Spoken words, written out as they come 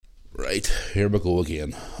Right, here we go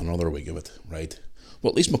again. Another week of it, right? Well,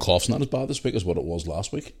 at least my cough's not as bad this week as what it was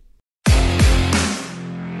last week.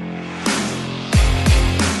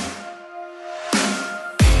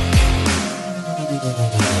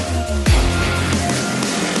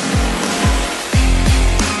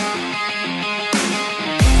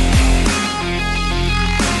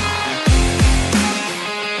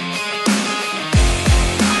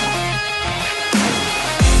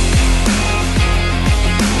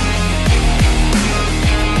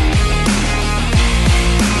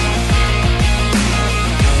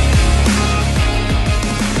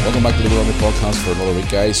 Welcome back to the Mirror Podcast for another week,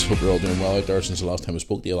 guys. Hope you're all doing well out there since the last time I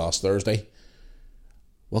spoke to you last Thursday.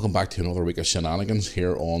 Welcome back to another week of shenanigans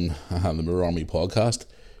here on the Mirror Army Podcast.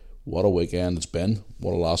 What a weekend it's been.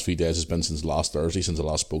 What a last few days it's been since last Thursday, since I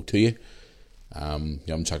last spoke to you. You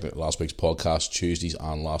haven't checked out last week's podcast, Tuesdays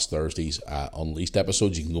and last Thursday's Unleashed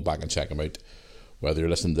episodes. You can go back and check them out, whether you're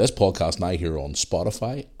listening to this podcast now here on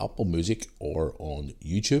Spotify, Apple Music, or on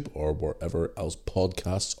YouTube, or wherever else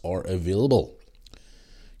podcasts are available.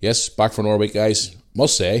 Yes, back for another week, guys.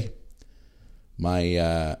 Must say,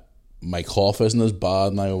 my cough isn't as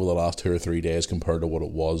bad now over the last 2 or 3 days compared to what it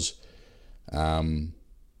was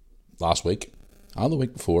last week, and the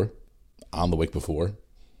week before, and the week before,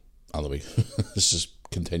 and the week. This just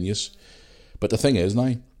continues. But the thing is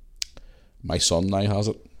now, my son now has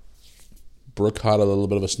it. Brooke had a little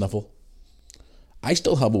bit of a sniffle. I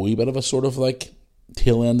still have a wee bit of a sort of like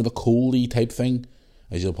tail end of a coldy type thing,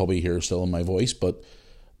 as you'll probably hear still in my voice, but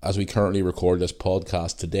as we currently record this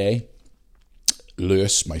podcast today,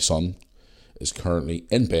 Lewis, my son, is currently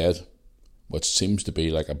in bed, which seems to be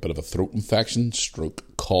like a bit of a throat infection,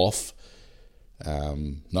 stroke cough.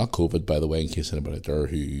 Not COVID, by the way, in case anybody out there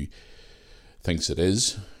who thinks it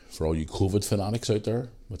is. For all you COVID fanatics out there,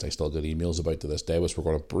 which I still get emails about to this day, which we're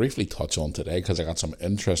going to briefly touch on today, because I got some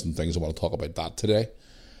interesting things I want to talk about that today.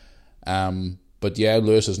 But yeah,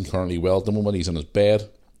 Lewis isn't currently well at the moment. He's in his bed,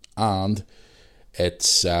 and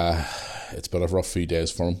it's been a rough few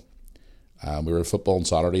days for him. We were at football on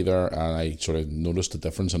Saturday there, and I sort of noticed the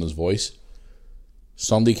difference in his voice.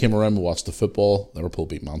 Sunday came around, we watched the football. Liverpool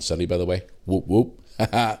beat Man City, by the way. Whoop whoop.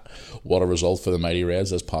 What a result for the Mighty Reds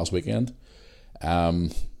this past weekend.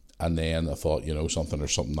 And then I thought, there's something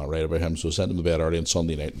not right about him. So I sent him to bed early on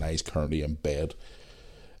Sunday night, and he's currently in bed,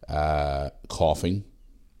 coughing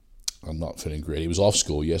and not feeling great. He was off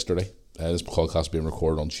school yesterday. This podcast is being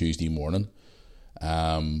recorded on Tuesday morning.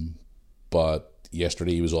 But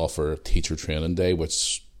yesterday he was off for teacher training day,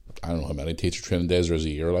 which I don't know how many teacher training days there is a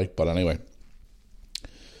year like, but anyway,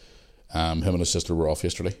 him and his sister were off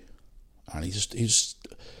yesterday, and he just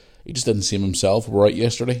didn't seem himself. We were out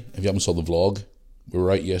yesterday. If you haven't saw the vlog, we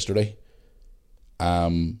were out yesterday,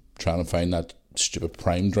 trying to find that stupid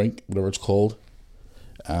Prime drink, whatever it's called.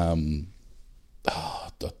 I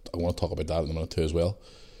want to talk about that in a minute too as well,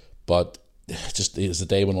 but just as the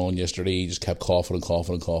day went on yesterday, he just kept coughing,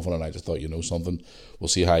 and I just thought, something, we'll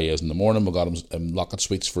see how he is in the morning. We got him locket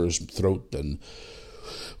sweets for his throat, and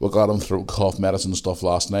we got him throat cough medicine and stuff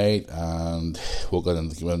last night, and we got him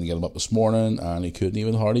to get him up this morning, and he couldn't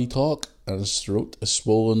even hardly talk, and his throat is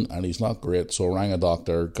swollen, and he's not great. So I rang a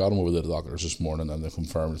doctor, got him over to the doctors this morning, and they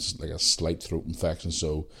confirmed it's like a slight throat infection,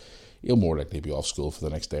 so he'll more likely be off school for the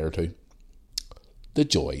next day or two. The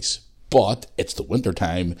joys. But it's the winter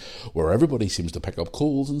time where everybody seems to pick up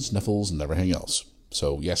colds and sniffles and everything else.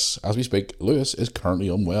 So yes, as we speak, Lewis is currently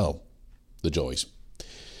unwell. The joys.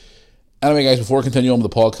 Anyway, guys, before I continue on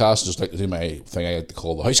with the podcast, I'd just like to do my thing I like to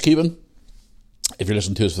call the housekeeping. If you're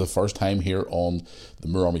listening to us for the first time here on the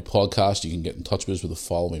Mirror Army Podcast, you can get in touch with us with the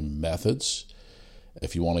following methods.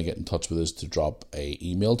 If you want to get in touch with us to drop an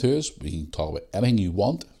email to us, we can talk about anything you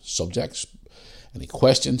want, subjects, any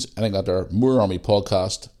questions, anything out there, Mirror Army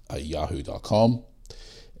Podcast at yahoo.com.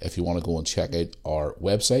 If you want to go and check out our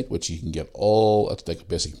website, which you can get it's like a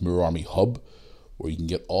basic Mirror Army hub, where you can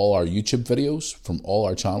get all our YouTube videos from all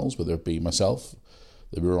our channels, whether it be myself,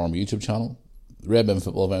 the Mirror Army YouTube channel, the Red Men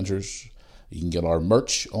Football Adventures. You can get our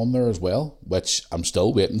merch on there as well, which I'm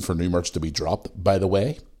still waiting for new merch to be dropped, by the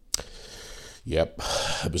way. Yep,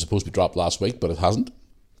 it was supposed to be dropped last week, but it hasn't.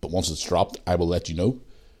 But once it's dropped, I will let you know.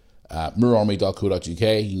 mirrorarmy.co.uk. You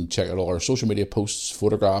can check out all our social media posts,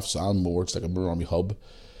 photographs, and more. It's like a Mirror Army hub.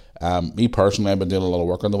 Me personally, I've been doing a lot of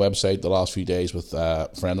work on the website the last few days with a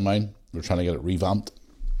friend of mine. We're trying to get it revamped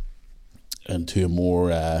into a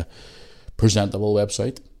more presentable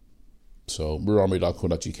website. So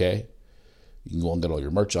mirrorarmy.co.uk. You can go and get all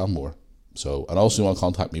your merch and more. So, and also, you want to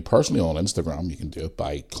contact me personally on Instagram, you can do it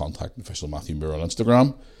by contacting Official Matthew Moore on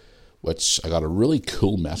Instagram, which I got a really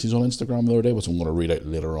cool message on Instagram the other day, which I'm going to read out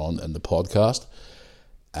later on in the podcast.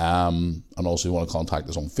 And also, if you want to contact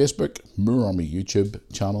us on Facebook, Moore Army YouTube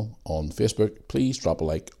channel on Facebook, please drop a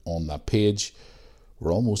like on that page.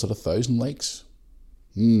 We're almost at 1,000 likes.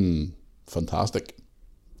 Fantastic.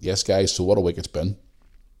 Yes, guys, so what a week it's been.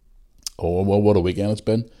 Oh, well, what a weekend it's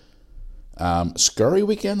been. Scary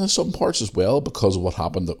weekend in some parts as well because of what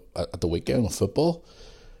happened at the weekend with football.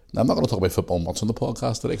 Now, I'm not going to talk about football much on the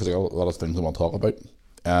podcast today because I got a lot of things I want to talk about.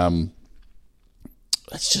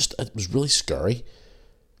 It was really scary.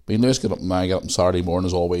 We knew get up on Saturday morning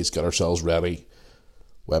as always, get ourselves ready.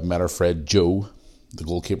 We had met our friend Joe, the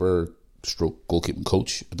goalkeeping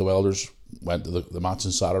coach at the Welders, went to the match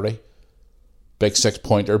on Saturday. Big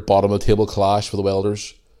 6-pointer, bottom of the table clash for the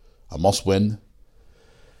Welders. A must win.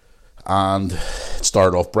 And it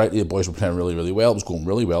started off brightly. The boys were playing really, really well. It was going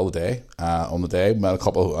really well today. On the day, we met a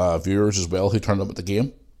couple of viewers as well who turned up at the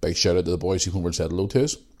game. Big shout out to the boys who came over and said hello to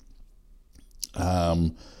us.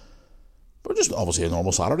 But just obviously a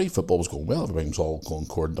normal Saturday. Football was going well. Everything was all going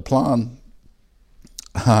according to plan.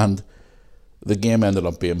 And the game ended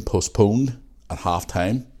up being postponed at half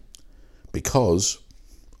time because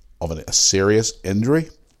of a serious injury.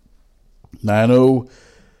 Now, I know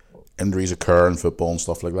injuries occur in football and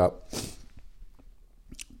stuff like that,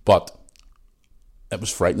 but it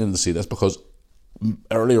was frightening to see this because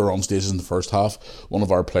earlier on stages in the first half, one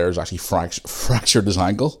of our players actually fractured his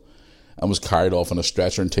ankle and was carried off on a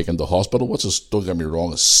stretcher and taken to hospital, which is, don't get me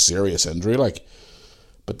wrong, a serious injury.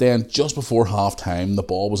 But then just before half time, the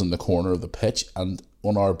ball was in the corner of the pitch and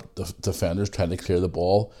one of our defenders tried to clear the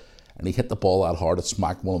ball and he hit the ball that hard it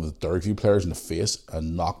smacked one of the Derbyview players in the face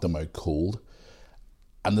and knocked him out cold.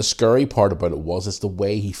 And the scary part about it was it's the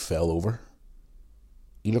way he fell over.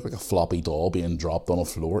 He looked like a floppy doll being dropped on a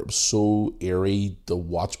floor. It was so eerie to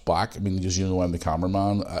watch back. I mean, just, I'm the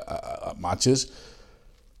cameraman at matches,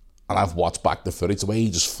 and I've watched back the footage. The way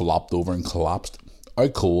he just flopped over and collapsed.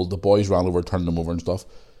 Out cold. The boys ran over, turned him over and stuff.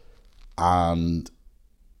 And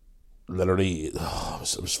literally, it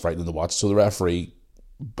was frightening to watch. So the referee,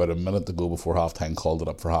 about a minute to go before half-time, called it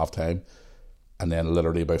up for half-time. And then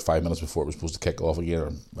literally about 5 minutes before it was supposed to kick off again, or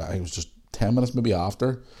I think it was just 10 minutes maybe after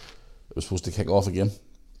it was supposed to kick off again,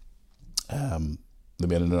 they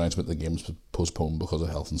made an announcement that the game was postponed because of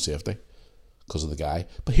health and safety, because of the guy.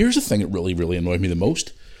 But here's the thing that really, really annoyed me the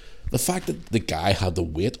most. The fact that the guy had to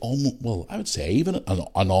wait I would say even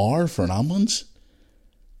an hour for an ambulance.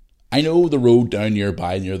 I know the road down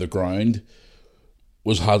nearby, near the ground,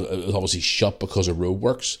 was obviously shut because of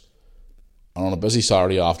roadworks. And on a busy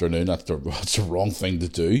Saturday afternoon, that's the wrong thing to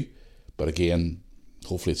do. But again,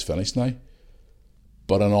 hopefully it's finished now.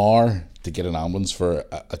 But an hour to get an ambulance for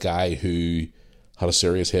a guy who had a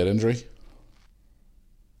serious head injury.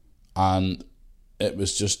 And it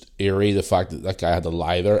was just eerie, the fact that guy had to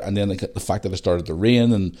lie there. And then the fact that it started to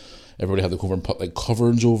rain and everybody had to cover and put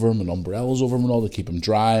coverings over him and umbrellas over him and all to keep him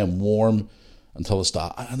dry and warm until it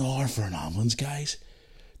started. An hour for an ambulance, guys.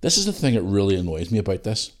 This is the thing that really annoys me about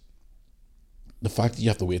this. The fact that you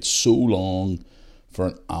have to wait so long for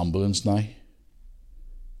an ambulance now.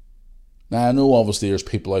 Now, I know obviously there's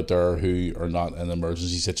people out there who are not in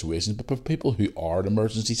emergency situations, but for people who are in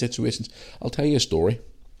emergency situations, I'll tell you a story.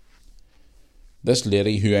 This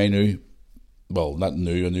lady who I knew, well, not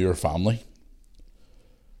knew, I knew her family,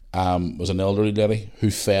 was an elderly lady who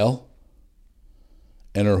fell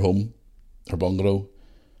in her home, her bungalow,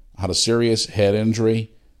 had a serious head injury,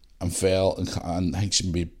 and fell, and I think she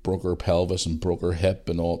maybe broke her pelvis and broke her hip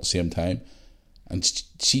and all at the same time. And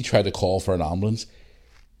she tried to call for an ambulance.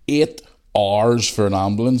 8 hours for an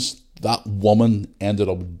ambulance. That woman ended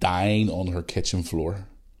up dying on her kitchen floor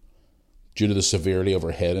due to the severity of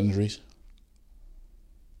her head injuries.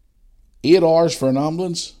 8 hours for an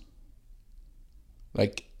ambulance?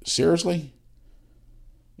 Seriously?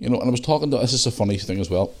 And I was talking to, this is a funny thing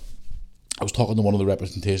as well, I was talking to one of the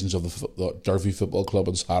representations of the Derby Football Club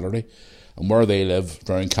on Saturday, and where they live,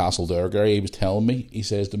 around Castle Derg area, he was telling me, he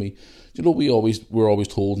says to me, we're always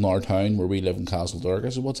told in our town where we live in Castle Derg. I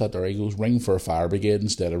said, what's that there? He goes, ring for a fire brigade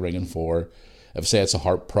instead of ringing for, if say it's a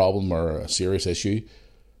heart problem or a serious issue,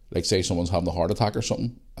 like say someone's having a heart attack or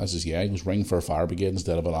something. I says, yeah. He goes, ring for a fire brigade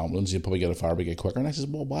instead of an ambulance. You'd probably get a fire brigade quicker. And I says,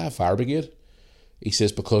 well, why a fire brigade? He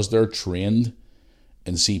says, because they're trained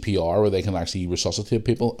in CPR where they can actually resuscitate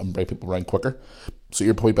people and bring people around quicker. So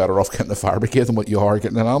you're probably better off getting a fire brigade than what you are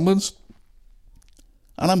getting an ambulance.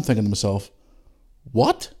 And I'm thinking to myself,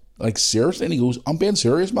 what? Seriously? And he goes, I'm being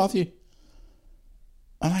serious, Matthew.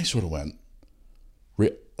 And I sort of went,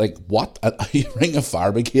 what? You ring a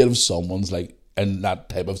fire brigade if someone's in that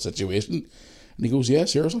type of situation? And he goes, yeah,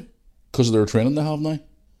 seriously. Because of their training they have now.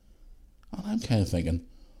 And I'm kind of thinking,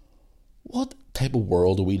 what type of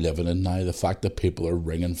world are we living in now? The fact that people are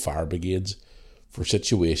ringing fire brigades for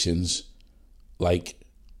situations like,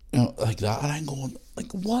 like that. And I'm going,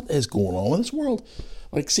 like, what is going on with this world?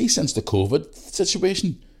 Like, see, since the COVID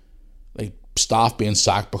situation, like, staff being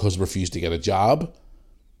sacked because they refused to get a job.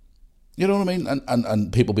 You know what I mean?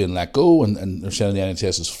 And people being let go, and they're saying the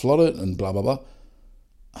NHS is flooded and blah, blah, blah.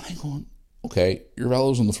 And I'm going, okay, your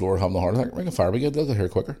relatives on the floor having a heart attack, ring a fire brigade, they'll get here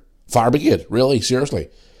quicker. Fire brigade? Really? Seriously?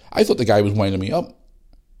 I thought the guy was winding me up.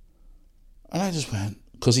 And I just went,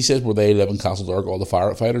 because he says where they live in Castledorg, all the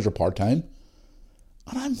firefighters are part-time.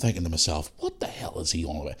 And I'm thinking to myself, what the hell is he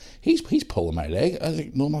on about? He's pulling my leg. I was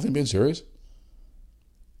like, no, I'm not being serious.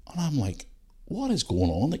 And I'm like, what is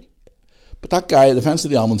going on? Like, but that guy, the defence of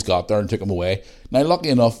the ambulance got there and took him away. Now, lucky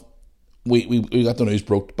enough, we got the news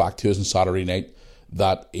broke back to us on Saturday night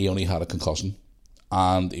that he only had a concussion.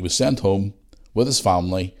 And he was sent home with his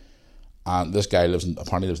family. And this guy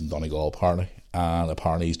apparently lives in Donegal, apparently. And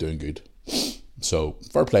apparently he's doing good. So,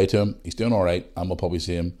 fair play to him. He's doing all right. And we'll probably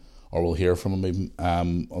see him, or we'll hear from him even.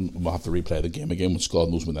 We'll have to replay the game again, which God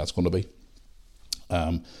knows when that's going to be.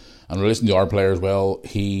 And releasing the R player as well,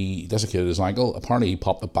 he desiccated his ankle. Apparently he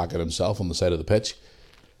popped it back at himself on the side of the pitch.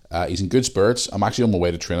 He's in good spirits. I'm actually on my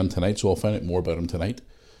way to train him tonight, so I'll find out more about him tonight.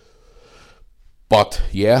 But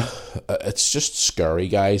yeah, it's just scary,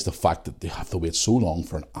 guys, the fact that they have to wait so long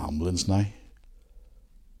for an ambulance now.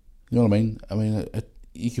 You know what I mean? I mean,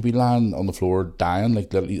 you could be lying on the floor dying,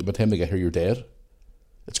 like literally, by the time they get here, you're dead.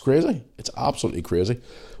 It's crazy. It's absolutely crazy.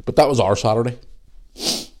 But that was our Saturday.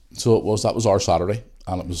 So that was our Saturday.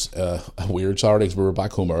 And it was a weird Saturday because we were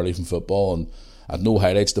back home early from football and I had no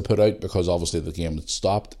highlights to put out because obviously the game had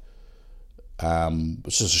stopped. It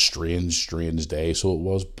was just a strange day, so it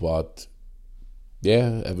was. But yeah,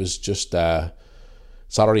 it was just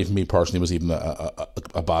Saturday for me personally was even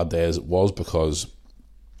a bad day as it was because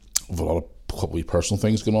of a lot of probably personal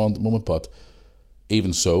things going on at the moment. But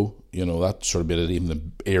even so, that sort of made it even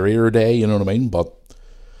an airier day, you know what I mean? But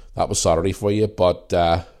that was Saturday for you. But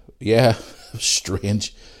yeah,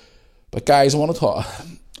 strange. But guys, I want to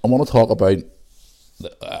talk about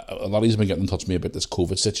a lot of you have been getting in touch with me about this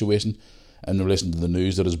COVID situation in relation to the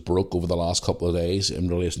news that has broke over the last couple of days in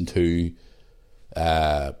relation to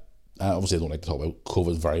obviously I don't like to talk about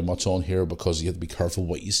COVID very much on here because you have to be careful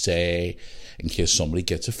what you say in case somebody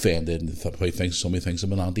gets offended and somebody thinks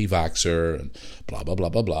I'm an anti-vaxxer and blah blah blah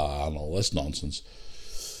blah blah and all this nonsense.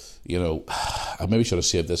 I maybe should have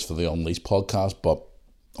saved this for the Unleashed podcast, but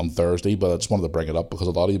on Thursday, but I just wanted to bring it up because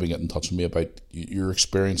a lot of you have been getting in touch with me about your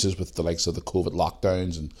experiences with the likes of the COVID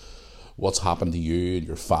lockdowns and what's happened to you and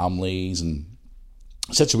your families and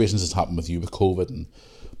situations that's happened with you with COVID and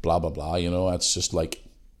blah, blah, blah. It's just like,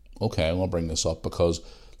 okay, I'm going to bring this up because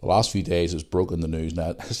the last few days it's broken the news.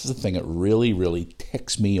 Now, this is the thing that really, really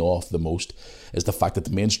ticks me off the most is the fact that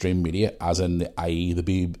the mainstream media, as in i.e. the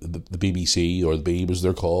BBC or the Beeb as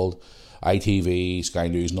they're called, ITV, Sky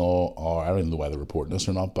News and all, or I don't even know why they're reporting this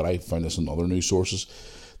or not, but I found this in other news sources.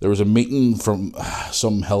 There was a meeting from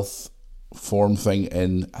some health forum thing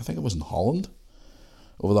in, I think it was in Holland,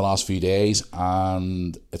 over the last few days,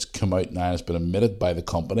 and it's come out now, it's been admitted by the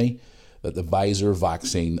company that the Pfizer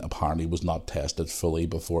vaccine apparently was not tested fully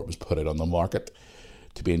before it was put out on the market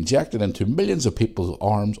to be injected into millions of people's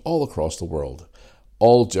arms all across the world,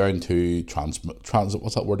 all down to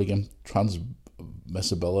what's that word again?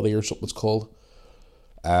 Transmissibility or something it's called,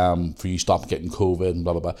 for you stop getting COVID and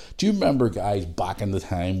blah blah blah. Do you remember, guys, back in the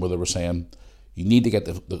time where they were saying you need to get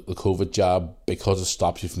the COVID jab because it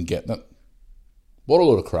stops you from getting it? What a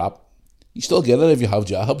load of crap. You still get it if you have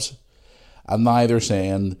jabs. And now they're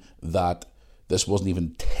saying that this wasn't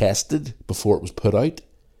even tested before it was put out.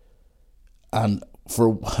 And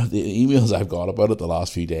for the emails I've got about it the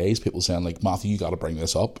last few days, people saying like, Matthew, you got to bring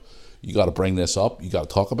this up. You got to bring this up. You got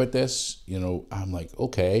to talk about this. I'm like,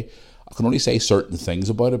 okay. I can only say certain things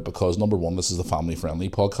about it because, number one, this is a family-friendly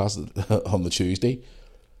podcast on the Tuesday.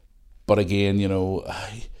 But again,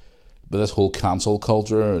 but this whole cancel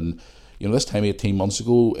culture and, this time 18 months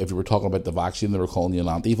ago, if you were talking about the vaccine, they were calling you an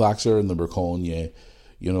anti-vaxxer and they were calling you,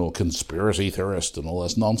 a conspiracy theorist and all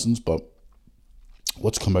this nonsense. But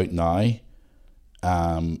what's come out now,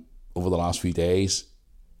 over the last few days,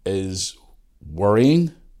 is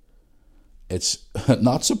worrying. It's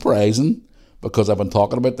not surprising because I've been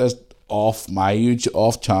talking about this off my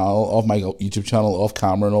YouTube channel, off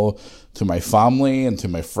camera and all, to my family and to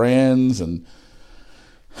my friends, and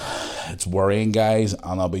it's worrying, guys,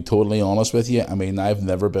 and I'll be totally honest with you. I mean, I've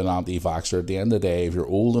never been anti-vaxxer. At the end of the day, if you're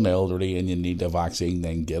old and elderly and you need a vaccine,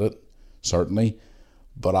 then get it, certainly.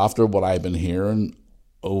 But after what I've been hearing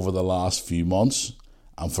over the last few months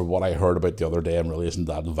And for what I heard about the other day in relation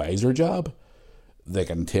to that Pfizer job, they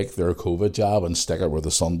can take their COVID jab and stick it where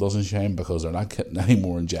the sun doesn't shine, because they're not getting any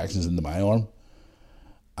more injections into my arm.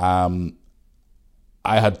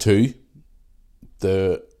 I had two.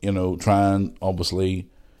 Try and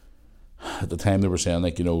obviously, at the time they were saying,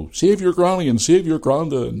 like, save your granny and save your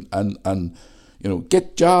granda and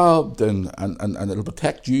get jabbed and it'll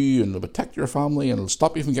protect you and it'll protect your family and it'll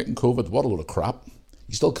stop you from getting COVID. What a load of crap.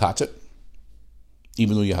 You still catch it,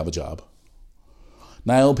 even though you have a jab.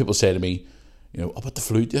 Now people say to me, about the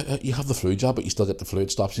flu, you have the flu jab, but you still get the flu,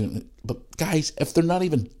 it stops you. But guys, if they're not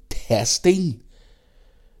even testing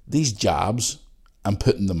these jabs and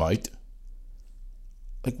putting them out,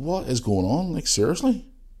 like, what is going on? Like, seriously?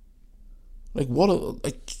 Like,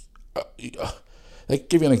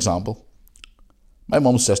 give you an example. My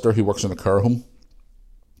mum's sister, who works in a care home,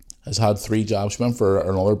 has had 3 jabs. She went for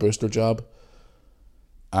another booster jab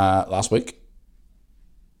last week,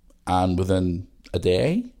 and within a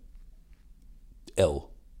day,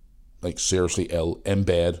 ill. Like, seriously ill, in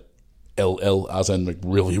bed, ill, as in, like,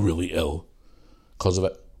 really, really ill because of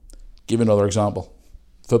it. Give you another example.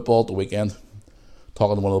 Football at the weekend.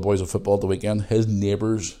 Talking to one of the boys at football at the weekend, his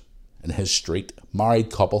neighbours in his street, married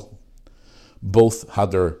couple, both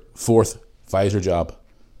had their 4th Pfizer jab.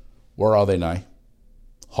 Where are they now?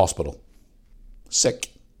 Hospital.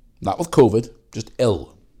 Sick. Not with COVID, just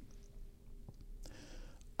ill.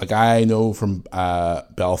 A guy I know from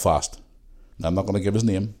Belfast, now I'm not going to give his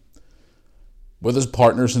name, with his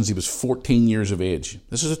partner since he was 14 years of age.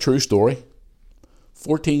 This is a true story.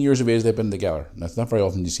 14 years of age they've been together. Now, it's not very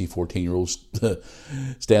often you see 14-year-olds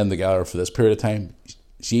staying together for this period of time.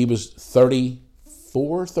 She was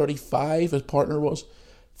 34, 35, his partner was.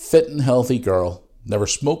 Fit and healthy girl. Never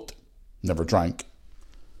smoked, never drank.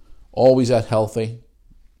 Always ate healthy.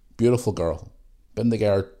 Beautiful girl. Been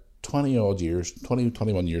together 20-odd years, 20,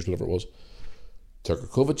 21 years, whatever it was. Took her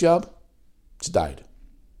COVID jab. She died.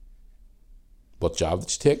 What jab did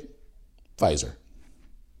she take? Pfizer.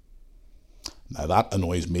 Now, that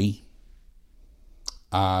annoys me.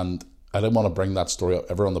 And I didn't want to bring that story up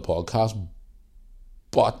ever on the podcast.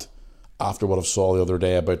 But after what I saw the other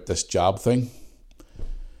day about this jab thing,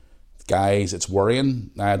 guys, it's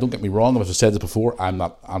worrying. Now, don't get me wrong. As I said this before, I'm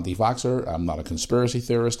not anti-vaxxer. I'm not a conspiracy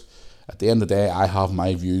theorist. At the end of the day, I have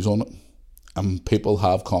my views on it. And people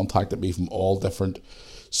have contacted me from all different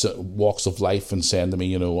walks of life and saying to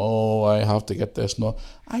me, I have to get this. No,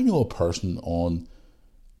 I know a person on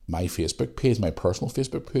my Facebook page, my personal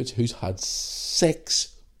Facebook page, who's had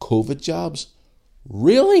 6 COVID jabs.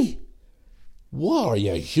 Really? What are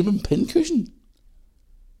you, a human pincushion?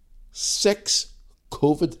 6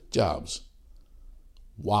 COVID jabs.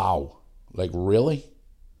 Wow. Like, really?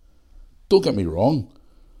 Don't get me wrong.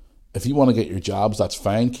 If you want to get your jabs, that's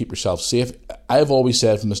fine. Keep yourself safe. I've always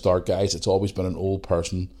said from the start, guys, it's always been an old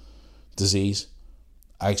person disease.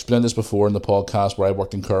 I explained this before in the podcast where I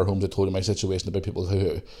worked in care homes. I told you my situation about people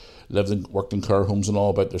who lived and worked in care homes and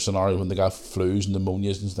all, about their scenario when they got flus and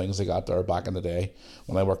pneumonias and things they got there back in the day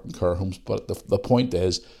when I worked in care homes. But the point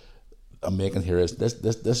is, I'm making here is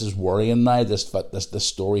this is worrying now. This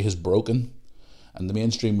story has broken, and the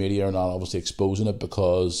mainstream media are not obviously exposing it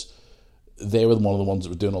because they were one of the ones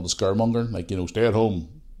that were doing all the scaremongering, like, stay at home.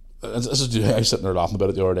 I was sitting there laughing about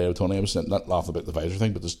it the other day with Tony. I was not laughing about the Pfizer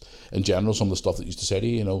thing, but just in general, some of the stuff that used to say to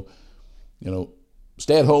you,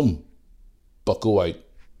 stay at home, but go out.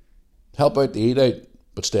 Help out to eat out,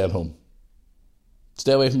 but stay at home.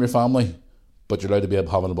 Stay away from your family, but you're allowed to be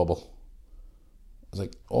having a bubble. It's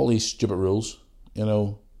like all these stupid rules,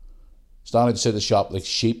 standing outside the shop like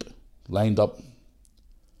sheep, lined up.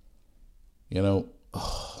 The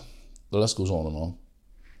list goes on and on.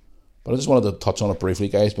 But I just wanted to touch on it briefly,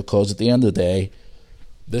 guys, because at the end of the day,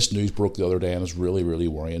 this news broke the other day and it's really, really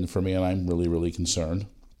worrying for me, and I'm really, really concerned.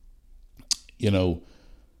 And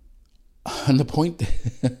the point,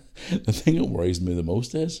 the thing that worries me the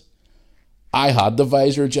most is, I had the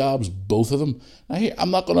Pfizer jabs, both of them. I'm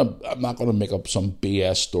not gonna make up some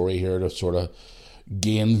BS story here to sort of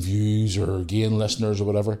gain views or gain listeners or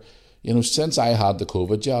whatever. Since I had the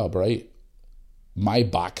COVID jab, right, my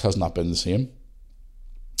back has not been the same.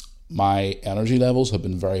 My energy levels have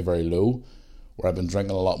been very, very low, where I've been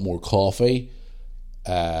drinking a lot more coffee,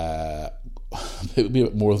 maybe a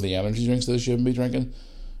bit more of the energy drinks that I shouldn't be drinking.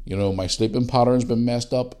 My sleeping pattern's been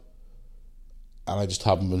messed up, and I just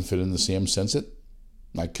haven't been feeling the same since it.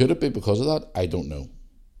 Now, could it be because of that? I don't know.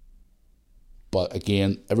 But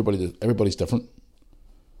again, everybody's different,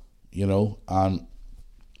 and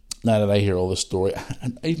now that I hear all this story,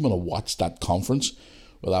 and I even want to watch that conference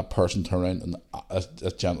where that person turned around and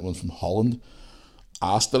a gentleman from Holland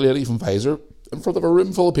asked the lady from Pfizer in front of a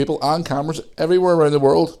room full of people and cameras everywhere around the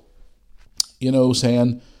world,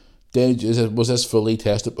 saying, was this fully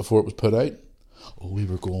tested before it was put out? Oh, we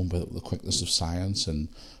were going by the quickness of science and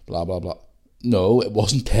blah, blah, blah. No, it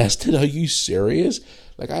wasn't tested. Are you serious?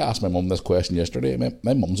 Like, I asked my mum this question yesterday.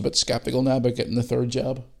 My mum's a bit sceptical now about getting the third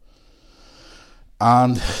jab.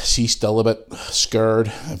 And she's still a bit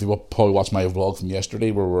scared. If you probably watched my vlog from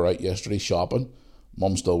yesterday, where we were out yesterday shopping,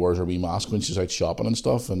 Mum still wears her wee mask when she's out shopping and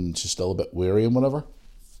stuff, and she's still a bit weary and whatever,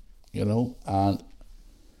 and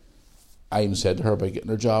I even said to her about getting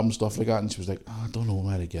her job and stuff like that, and she was like, I don't know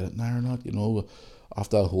whether to get it now or not,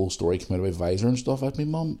 after that whole story came out about Pfizer and stuff. I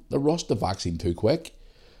mean, Mum, they rushed the vaccine too quick.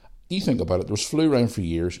 You think about it, there was flu around for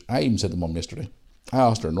years. I even said to Mum yesterday, I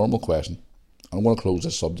asked her a normal question. I'm going to close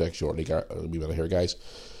this subject shortly, a wee bit here, guys,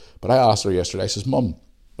 but I asked her yesterday, I says, Mum,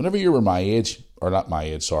 whenever you were my age, or not my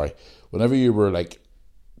age, sorry, whenever you were like,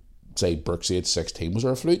 say, Brooks age 16, was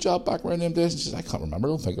there a flu jab back around them days? And she says, I can't remember,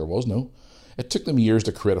 I don't think there was, no. It took them years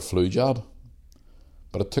to create a flu jab,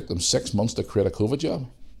 but it took them 6 months to create a COVID jab.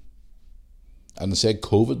 And they said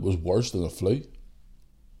COVID was worse than the flu.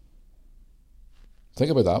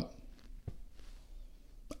 Think about that.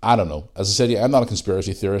 I don't know. As I said, I'm not a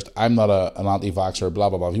conspiracy theorist. I'm not an anti-vaxxer, blah,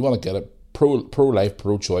 blah, blah. If you want to get it, pro-life,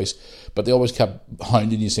 pro-choice. But they always kept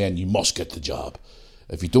hounding you, saying, you must get the jab.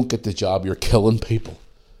 If you don't get the jab, you're killing people.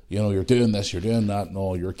 You're doing this, you're doing that.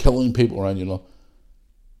 No, you're killing people around,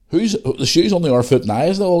 Who's the shoes on the other foot now?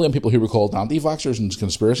 Is that all them people who were called anti-vaxxers and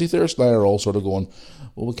conspiracy theorists now are all sort of going,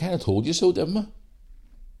 well, we kind of told you so, didn't we?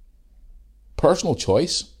 Personal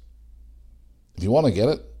choice. If you want to get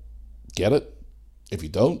it, get it. If you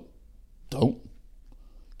don't.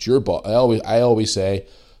 It's your body. I always say,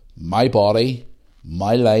 my body,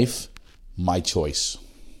 my life, my choice.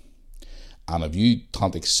 And if you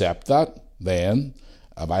can't accept that, then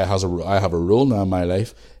I have a rule now in my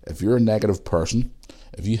life. If you're a negative person,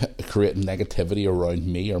 if you create negativity around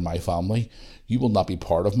me or my family, you will not be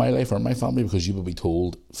part of my life or my family, because you will be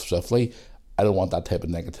told swiftly, I don't want that type of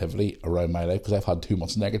negativity around my life, because I've had too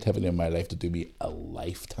much negativity in my life to do me a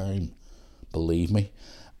lifetime. Believe me.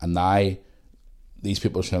 And now these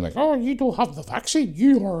people are saying like, oh, you don't have the vaccine,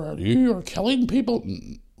 you are killing people.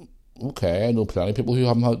 Okay, I know plenty of people who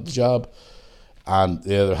haven't had the jab, and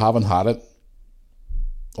they either haven't had it,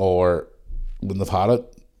 or when they've had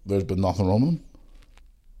it, there's been nothing wrong with them.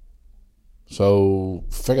 So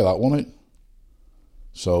figure that one out.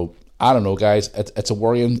 So I don't know, guys. It's a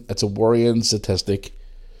worrying statistic.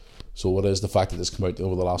 So what is the fact that this came out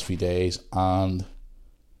over the last few days, and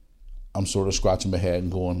I'm sort of scratching my head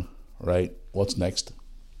and going, right, what's next?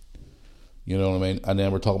 You know what I mean? And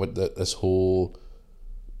then we're talking about this whole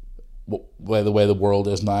the way the world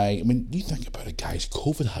is now. I mean, you think about it, guys.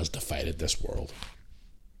 COVID has divided this world.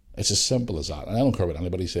 It's as simple as that. And I don't care what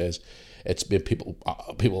anybody says. It's been people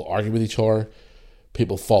argue with each other,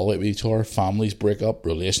 people fall out with each other, families break up,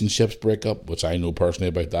 relationships break up, which I know personally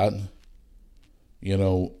about that.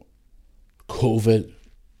 COVID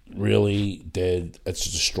really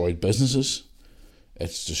it's destroyed businesses.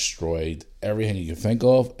 It's destroyed everything you can think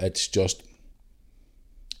of. It's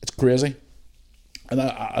crazy. And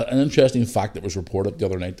an interesting fact that was reported the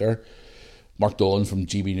other night there, Mark Dolan from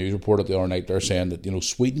GB News reported the other night there, saying that,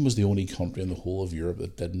 Sweden was the only country in the whole of Europe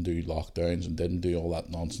that didn't do lockdowns and didn't do all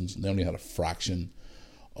that nonsense. And they only had a fraction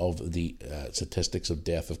of the statistics of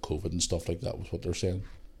death of COVID and stuff like that, was what they're saying.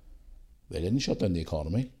 They didn't shut down the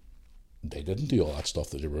economy. They didn't do all that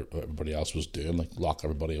stuff that everybody else was doing, like lock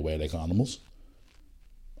everybody away like animals.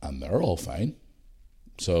 And they're all fine.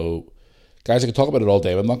 So, guys, I could talk about it all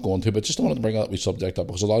day, but I'm not going to. But just wanted to bring that wee subject up,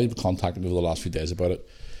 because a lot of you have contacted me over the last few days about it.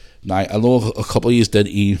 Now, I know a couple of you did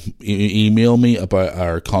email me about,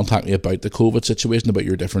 or contact me about the COVID situation, about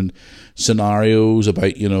your different scenarios,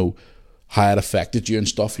 about, how it affected you and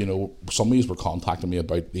stuff. Some of you were contacting me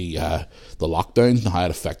about the lockdowns and how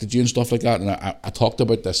it affected you and stuff like that. And I talked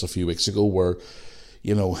about this a few weeks ago, where,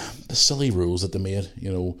 the silly rules that they made,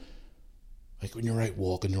 like when you're out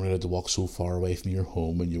walking, you're allowed to walk so far away from your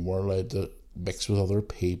home, and you weren't allowed to mix with other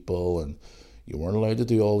people, and you weren't allowed to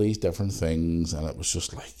do all these different things. And it was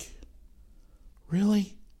just like,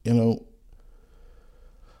 really?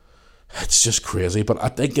 It's just crazy. But I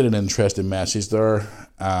did get an interesting message there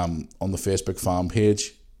on the Facebook fan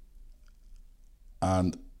page,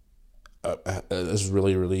 and this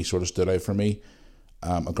really, really sort of stood out for me.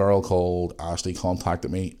 A girl called Ashley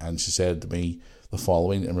contacted me, and she said to me the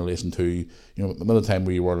following in relation to, another time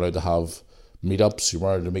where you weren't allowed to have meetups, you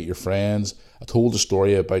weren't allowed to meet your friends. I told a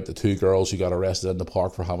story about the two girls who got arrested in the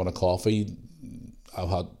park for having a coffee.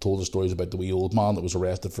 I've told the stories about the wee old man that was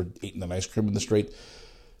arrested for eating an ice cream in the street.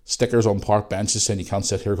 Stickers on park benches saying you can't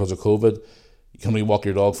sit here because of COVID. can only walk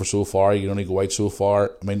your dog for so far, you can only go out so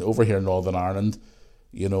far. I mean, over here in Northern Ireland,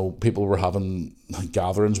 people were having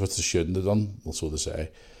gatherings which they shouldn't have done, well, so they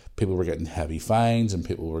say. People were getting heavy fines, and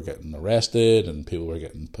people were getting arrested, and people were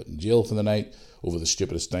getting put in jail for the night over the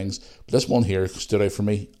stupidest things. But this one here stood out for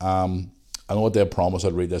me. I know I did promise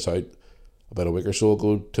I'd read this out about a week or so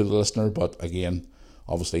ago to the listener, but again,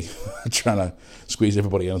 obviously trying to squeeze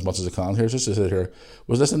everybody in as much as I can here. Just to sit here,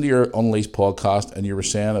 was listening to your Unleashed podcast, and you were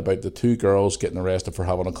saying about the two girls getting arrested for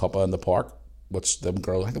having a cuppa in the park. Which them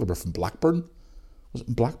girls, I think they were from Blackburn. Was it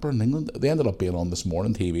in Blackburn, England? They ended up being on This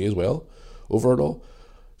Morning TV as well, over it all.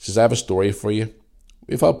 She says, I have a story for you.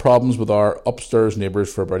 We've had problems with our upstairs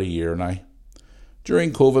neighbours for about a year now.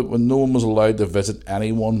 During COVID, when no one was allowed to visit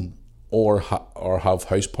anyone or have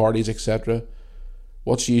house parties, etc.,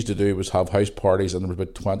 what she used to do was have house parties, and there was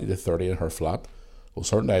about 20 to 30 in her flat. Well,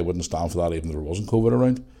 certainly I wouldn't stand for that even if there wasn't COVID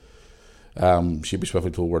around. She'd be swiftly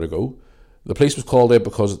told where to go. The police was called out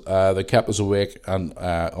because they kept us awake and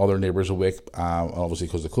other neighbours awake, obviously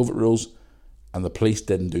because of the COVID rules. And the police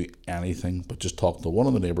didn't do anything but just talk to one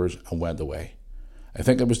of the neighbours and went away. I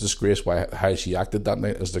think it was disgraced how she acted that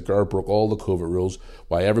night, as the girl broke all the COVID rules,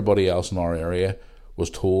 while everybody else in our area was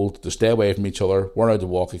told to stay away from each other, weren't allowed to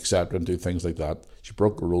walk, etc., and do things like that. She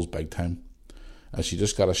broke the rules big time. And she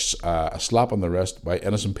just got a slap on the wrist by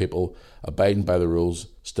innocent people abiding by the rules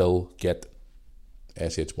still get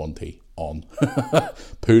SH1T on.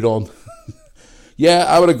 Pooed on. Yeah,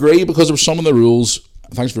 I would agree, because there were some of the rules.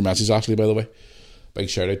 Thanks for your message, Ashley, by the way. Big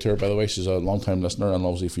shout out to her, by the way. She's a long time listener, and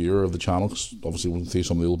obviously viewer of the channel, because obviously we'll see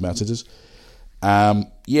some of the old messages.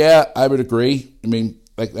 Yeah, I would agree. I mean,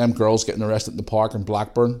 like them girls getting arrested in the park in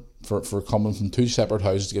Blackburn for coming from two separate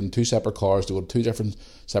houses, to get in two separate cars, to go to two different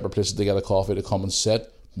separate places to get a coffee, to come and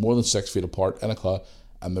sit more than 6 feet apart in a car,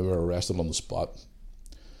 and they were arrested on the spot.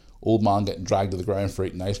 Old man getting dragged to the ground for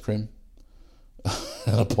eating ice cream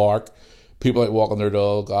in a park. People out walking their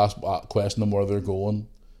dog, questioning them where they're going.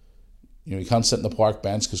 You can't sit in the park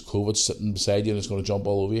bench because COVID's sitting beside you and it's going to jump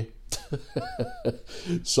all over you.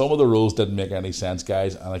 Some of the rules didn't make any sense,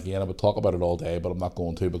 guys. And again, I would talk about it all day, but I'm not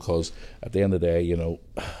going to, because at the end of the day,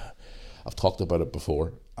 I've talked about it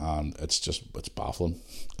before, and it's baffling.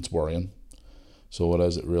 It's worrying. So it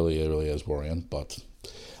is. It really is worrying. But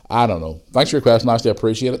I don't know. Thanks for your question, Ashley. I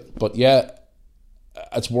appreciate it. But yeah,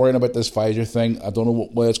 it's worrying about this Pfizer thing. I don't know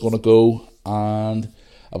what way it's going to go, and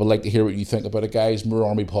I would like to hear what you think about it, guys.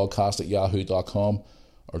 moorearmypodcast@yahoo.com,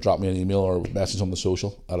 or drop me an email or message on the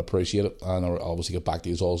social. I'd appreciate it, and I'll obviously get back to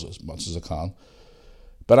you all as much as I can.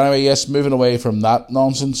 But anyway, yes, moving away from that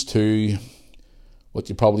nonsense to what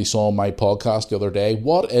you probably saw on my podcast the other day.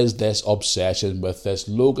 What is this obsession with this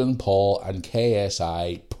Logan Paul and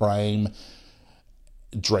KSI Prime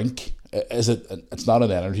drink? Is it? It's not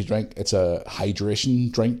an energy drink. It's a hydration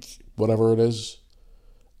drink, whatever it is.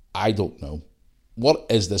 I don't know. What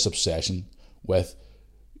is this obsession with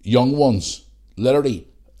young ones? Literally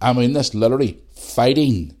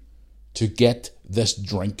fighting to get this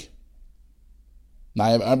drink.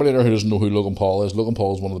 Now, everybody there who doesn't know who Logan Paul is one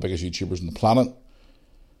of the biggest YouTubers on the planet.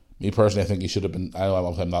 Me personally, I think he should have been. I know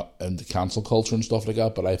I'm not into cancel culture and stuff like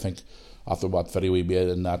that, but I think after what video he made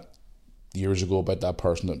in that years ago about that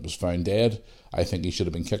person that was found dead, I think he should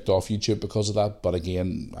have been kicked off YouTube because of that. But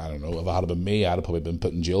again, I don't know, if it had been me, I'd have probably been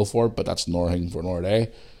put in jail for it, but that's another thing for another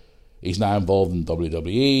day. He's now involved in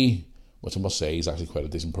WWE, which I must say he's actually quite a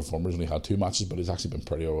decent performer. He's only had 2 matches, but he's actually been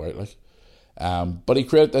pretty alright, like. But he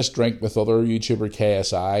created this drink with other YouTuber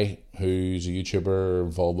KSI, who's a YouTuber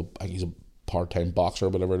involved with, I think he's a part-time boxer or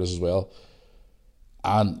whatever it is as well.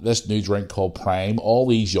 And this new drink called Prime, all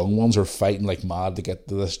these young ones are fighting like mad to get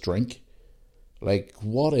to this drink. Like,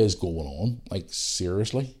 what is going on? Like,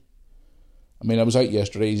 seriously? I mean, I was out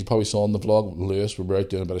yesterday. You probably saw in the vlog with Lewis. We were out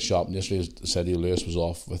doing a bit of shopping yesterday. Said Lewis was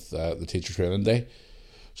off with the teacher training day.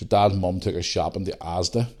 So Dad and Mum took us shopping to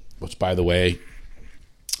Asda, which, by the way,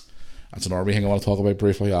 that's an army thing I want to talk about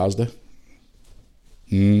briefly, Asda.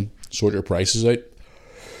 Sort your prices out.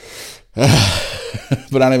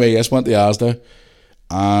 But anyway, yes, went to Asda,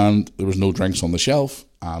 and there was no drinks on the shelf.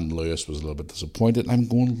 And Lewis was a little bit disappointed. I'm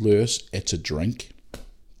going, Lewis, it's a drink.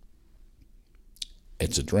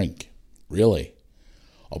 It's a drink. Really?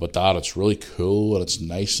 Oh, but Dad, it's really cool and it's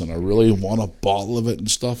nice and I really want a bottle of it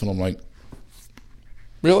and stuff. And I'm like,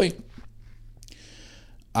 really?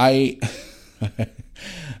 I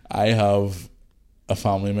have a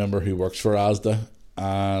family member who works for Asda,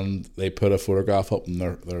 and they put a photograph up on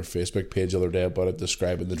their Facebook page the other day about it,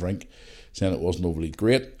 describing the drink, saying it wasn't overly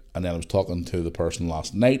great. And then I was talking to the person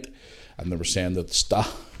last night, and they were saying that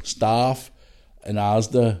staff in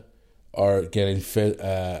Asda are getting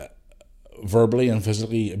verbally and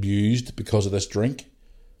physically abused because of this drink.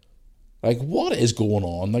 Like, what is going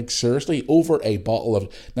on? Like, seriously, over a bottle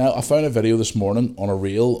of... Now, I found a video this morning on a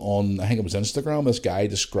reel on, I think it was Instagram, this guy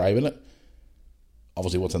describing it.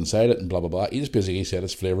 Obviously, what's inside it and blah, blah, blah. He just basically said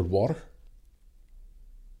it's flavoured water.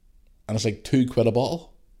 And it's like £2 a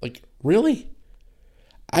bottle. Like, really?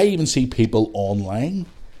 I even see people online,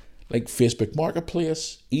 like Facebook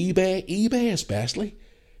Marketplace, eBay especially,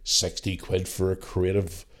 £60 for a crate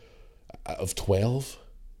of 12.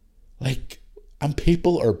 Like, and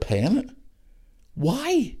people are paying it.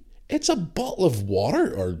 Why? It's a bottle of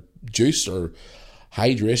water or juice or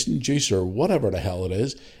hydration juice or whatever the hell it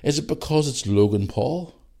is. Is it because it's Logan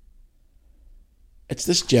Paul? It's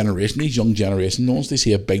this generation, these young generation. Once they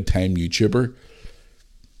see a big time YouTuber,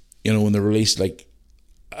 you know, when they release like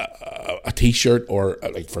a t-shirt or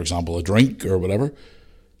like, for example, a drink or whatever,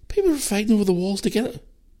 people are fighting over the walls to get it.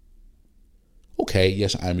 Okay,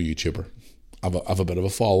 yes, I'm a YouTuber. I've a bit of a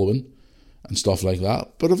following and stuff like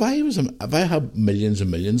that. But if I had millions and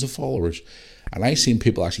millions of followers, and I seen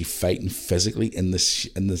people actually fighting physically in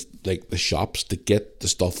the like the shops to get the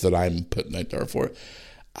stuff that I'm putting out there for it,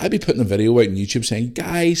 I'd be putting a video out on YouTube saying,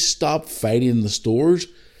 guys, stop fighting in the stores.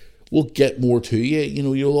 We'll get more to you. You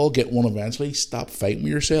know, you'll all get one eventually. Stop fighting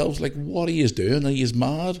with yourselves. Like, what are you doing? Are you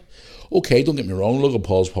mad? Okay, don't get me wrong. Logan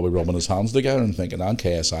Paul's probably rubbing his hands together and thinking on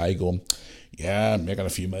KSI going, yeah, I'm making a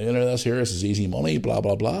few million out of this here. This is easy money, blah,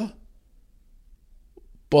 blah, blah.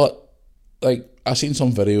 But, like, I've seen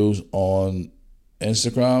some videos on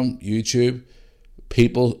Instagram, YouTube,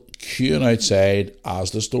 people queuing outside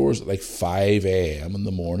Asda stores at like 5 a.m. in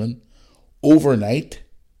the morning, overnight,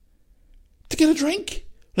 to get a drink.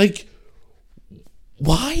 Like,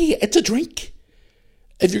 why? It's a drink.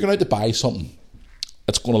 If you're going out to buy something,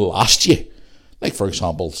 it's going to last you. Like, for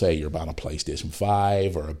example, say you're buying a PlayStation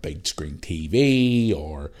 5 or a big screen TV,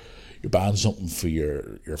 or you're buying something for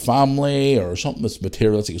your family or something that's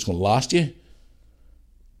materialistic, it's going to last you.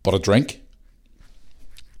 But a drink?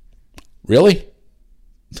 Really?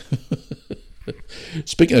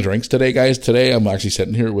 Speaking of drinks today, guys, today I'm actually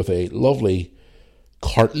sitting here with a lovely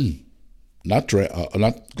carton, not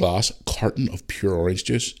glass, carton of pure orange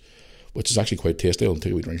juice, which is actually quite tasty. I'll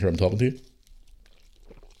take a wee drink here. I'm talking to you.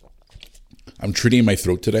 I'm treating my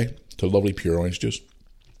throat today to lovely pure orange juice.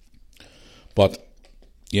 But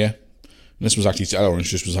yeah, this was actually, orange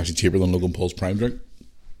juice was actually cheaper than Logan Paul's prime drink.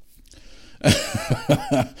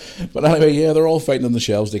 But anyway, yeah, they're all fighting on the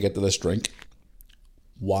shelves to get to this drink.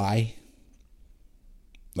 Why?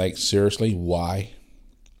 Like, seriously, why?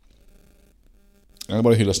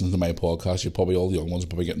 Anybody who listens to my podcast, you probably, all the young ones will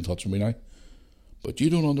probably get in touch with me now. But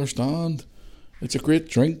you don't understand. It's a great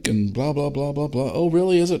drink and blah, blah, blah, blah, blah. Oh,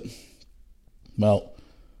 really, is it? Well,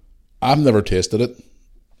 I've never tasted it.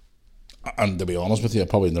 And to be honest with you, I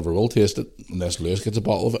probably never will taste it unless Lewis gets a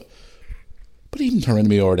bottle of it. But he even turned to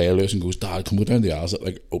me the other day, Lewis, and goes, Dad, come go down to the Asda at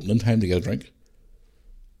like opening time to get a drink.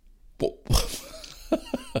 But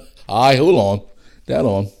aye, hold on. Dead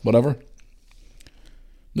on. Whatever.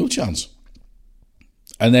 No chance.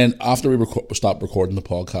 And then after we stopped recording the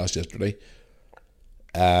podcast yesterday,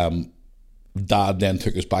 Dad then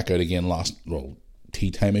took us back out again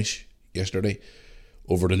tea time-ish yesterday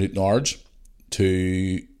over to Newton Ards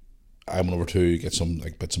I went over to get some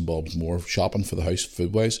like bits and bobs more shopping for the house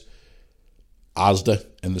food-wise. Asda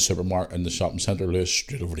in the supermarket, in the shopping centre, Lewis,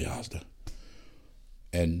 straight over to Asda.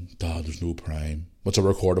 And Dad, there's no prime. What's a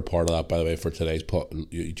recorded part of that, by the way, for today's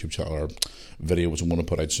YouTube channel or video, which I'm going to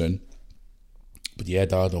put out soon. But yeah,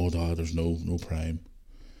 Dad, there's no prime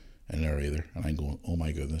in there either. And I'm going, oh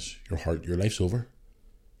my goodness, your life's over.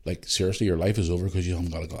 Like, seriously, your life is over because you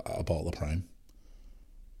haven't got a bottle of prime.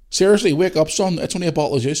 Seriously, wake up, son. It's only a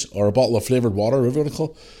bottle of juice or a bottle of flavoured water, whatever you want to call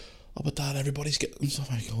it. Oh, but Dad, everybody's getting stuff.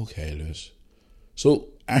 I'm like, okay, Lewis. So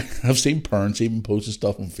I've seen parents even posting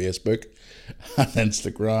stuff on Facebook and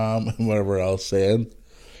Instagram and whatever else saying,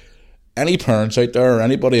 any parents out there or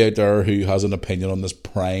anybody out there who has an opinion on this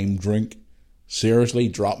prime drink, seriously,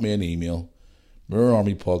 drop me an email.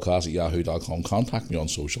 mirrorarmypodcast@yahoo.com. Contact me on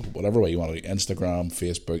social, whatever way you want to do. Instagram,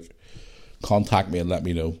 Facebook. Contact me and let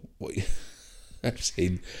me know.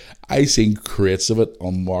 I seen crates of it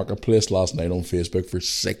on Marketplace last night on Facebook for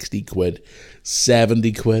 £60,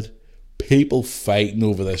 £70. People fighting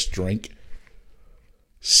over this drink.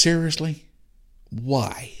 Seriously?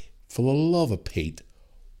 Why? For the love of Pete,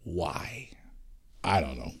 why? I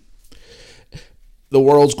don't know. The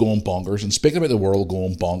world's going bonkers. And speaking about the world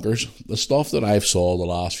going bonkers, the stuff that I've saw the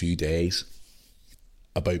last few days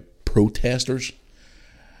about protesters.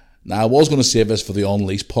 Now, I was going to save this for the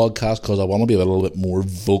Unleashed podcast because I want to be a little bit more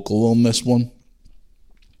vocal on this one.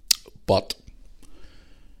 But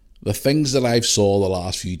the things that I've saw the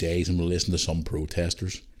last few days in relation to some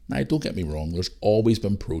protesters. Now, don't get me wrong, there's always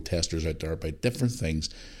been protesters out there about different things,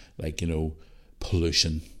 like,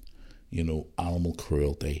 pollution, animal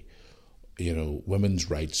cruelty, women's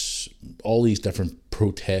rights, all these different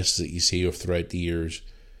protests that you see throughout the years.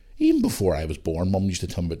 Even before I was born, Mum used to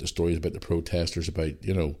tell me about the stories about the protesters, about,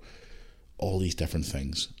 all these different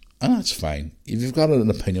things. And that's fine. If you've got an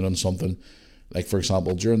opinion on something, like, for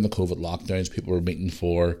example, during the COVID lockdowns, people were meeting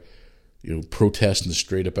for, protests in the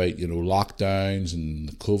street about, lockdowns and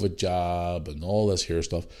the COVID jab and all this here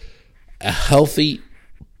stuff. A healthy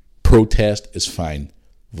protest is fine.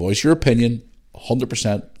 Voice your opinion,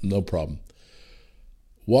 100%, no problem.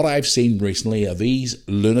 What I've seen recently are these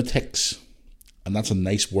lunatics, and that's a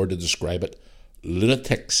nice word to describe it,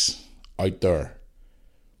 lunatics out there.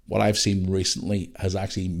 What I've seen recently has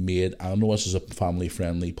actually made, I know this is a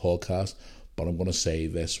family-friendly podcast, but I'm going to say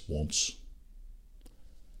this once.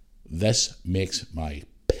 This makes my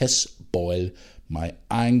piss boil, my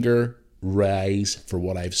anger rise for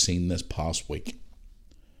what I've seen this past week.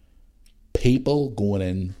 People going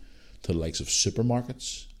in to the likes of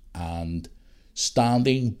supermarkets and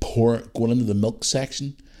going into the milk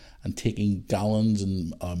section and taking gallons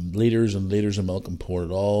and liters of milk and pouring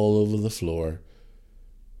it all over the floor,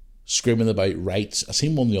 screaming about rights. I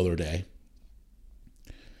seen one the other day,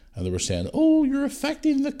 and they were saying, "Oh, you're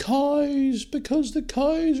affecting the cows because the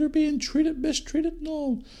cows are being mistreated."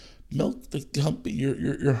 No, milk.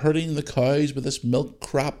 You're hurting the cows with this milk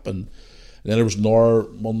crap. And then there was another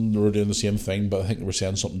one. They were doing the same thing, but I think they were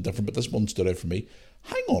saying something different. But this one stood out for me.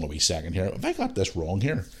 Hang on a wee second here. Have I got this wrong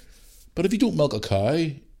here? But if you don't milk a cow,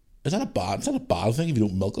 is that a bad thing if you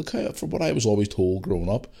don't milk a cow? From what I was always told growing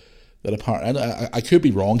up, that apparently, I could be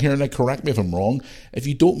wrong here, and correct me if I'm wrong. If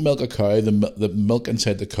you don't milk a cow, the milk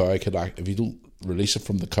inside the cow could if you don't release it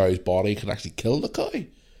from the cow's body, could actually kill the cow.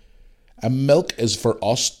 And milk is for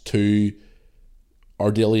us to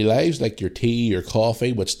our daily lives, like your tea, your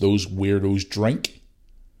coffee, which those weirdos drink.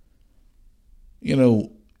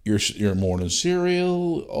 Your morning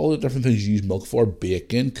cereal, all the different things you use milk for,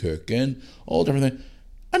 baking, cooking, all different things.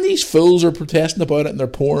 And these fools are protesting about it, and they're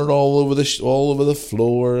pouring it all over the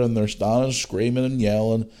floor, and they're standing, screaming and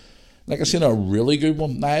yelling. Like I seen a really good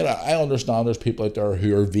one. Now, I understand there's people out there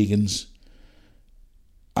who are vegans.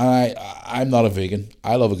 I'm not a vegan.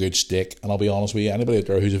 I love a good steak, and I'll be honest with you, anybody out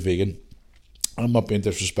there who's a vegan, I'm not being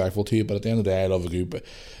disrespectful to you, but at the end of the day, I love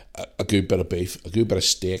a good bit of beef, a good bit of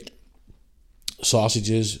steak,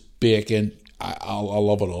 sausages, bacon. I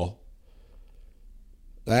love it all.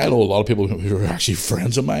 I know a lot of people who are actually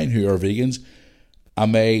friends of mine who are vegans,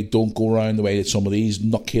 and they don't go around the way that some of these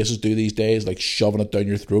nutcases do these days, like shoving it down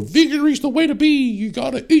your throat. Vegary's the way to be. You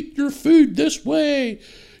gotta eat your food this way.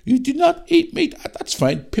 You do not eat meat. That's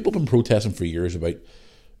fine. People have been protesting for years about,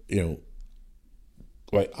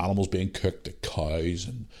 about animals being cooked, the cows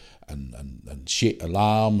and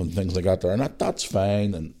lamb and things like that there, and that's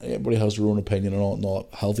fine, and everybody has their own opinion and all,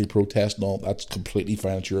 healthy protest and all, that's completely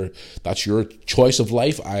fine. That's your choice of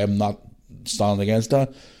life. I am not standing against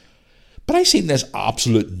that. But I seen this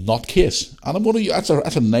absolute nutcase, and I'm going to, that's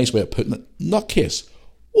a nice way of putting it, nutcase,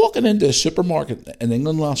 walking into a supermarket in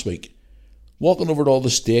England last week, walking over to all the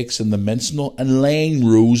steaks and the mince and all, and laying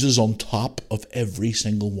roses on top of every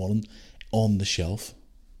single one on the shelf.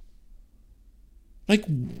 Like,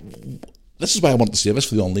 this is why I want to save this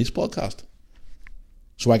for the Unleashed podcast,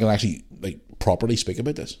 so I can actually properly speak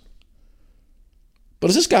about this. But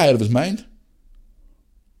is this guy out of his mind?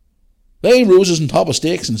 Laying roses on top of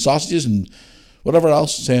steaks and sausages and whatever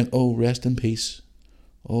else, saying, "Oh, rest in peace.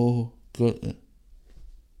 Oh, good."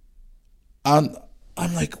 And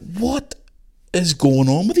I'm like, what is going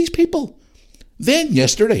on with these people? Then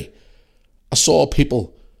yesterday, I saw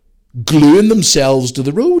people gluing themselves to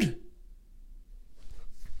the road.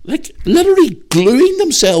 Like, literally gluing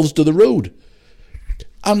themselves to the road.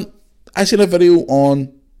 And I seen a video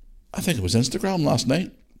on, I think it was Instagram last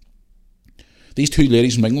night. These two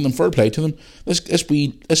ladies from England, and fair play to them. This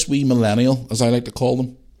wee millennial, as I like to call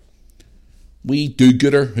them. Wee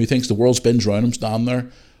do-gooder who thinks the world spins round him, stand there.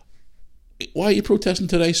 "Why are you protesting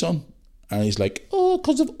today, son?" And he's like, "Oh,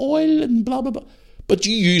 because of oil and blah, blah, blah." But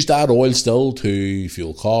you use that oil still to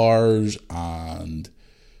fuel cars and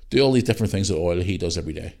do all these different things that oil he does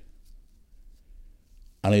every day.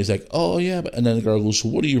 And he's like, "Oh yeah," and then the girl goes, "So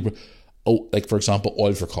what do you?" Oh, like for example,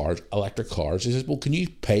 oil for cars, electric cars. He says, "Well, can you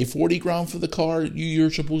pay 40 grand for the car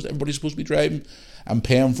everybody's supposed to be driving, and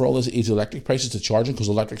paying for all these electric prices to charging because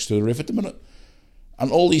electric's to the roof at the minute?"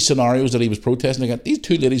 And all these scenarios that he was protesting against, these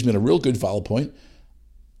two ladies made a real good valid point,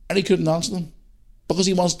 and he couldn't answer them because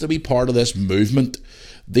he wants to be part of this movement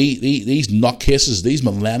these nutcases, these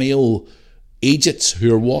millennial idiots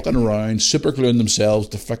who are walking around super gluing themselves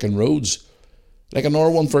to frickin' roads. Like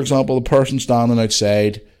another one, for example, the person standing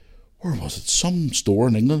outside, where was it? Some store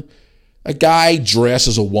in England. A guy dressed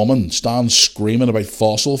as a woman stands screaming about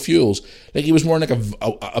fossil fuels. Like he was wearing like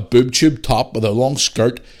a boob tube top with a long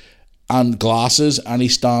skirt and glasses, and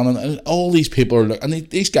he's standing, and all these people are looking, and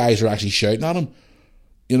these guys are actually shouting at him.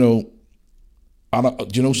 You know, and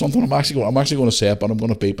do you know something? I'm actually going to say it, but I'm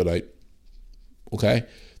going to beep it out. Okay?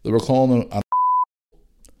 They were calling him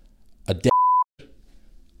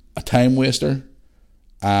a time waster.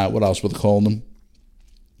 What else were they calling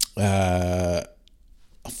him?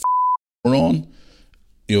 Moron,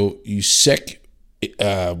 you sick,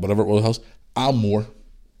 whatever it was, and more.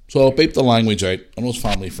 So I beeped the language out. I know it's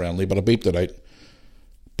family friendly, but I beeped it out.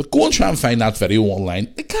 But go and try and find that video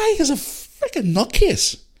online. The guy is a freaking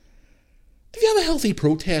nutcase. If you have a healthy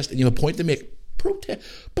protest and you have a point to make, protest.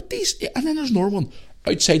 But and then there's another one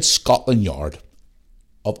outside Scotland Yard.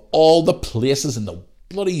 Of all the places in the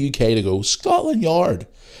bloody UK to go, Scotland Yard.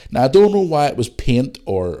 Now I don't know why it was paint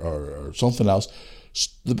or something else.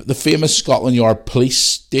 The famous Scotland Yard police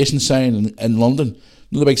station sign in London.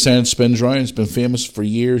 You know the big sign spins round. It's been famous for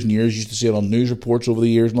years and years. You used to see it on news reports over the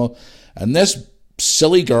years and all. And this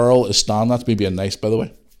silly girl is standing. That's me being nice, by the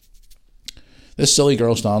way. This silly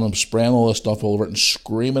girl standing, spraying all this stuff all over it and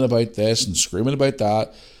screaming about this and screaming about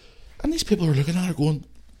that. And these people are looking at her going,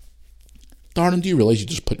 darling, do you realise you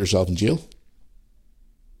just put yourself in jail?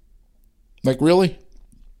 Like, really?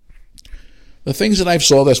 The things that I've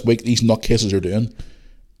saw this week, these nutcases are doing,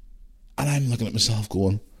 and I'm looking at myself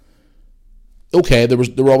going, okay, they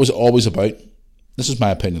were always about, this is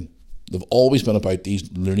my opinion, they've always been about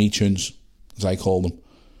these Looney Tunes, as I call them.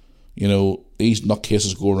 You know, these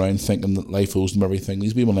nutcases go around thinking that life owes them everything.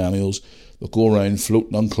 These wee millennials, they'll go around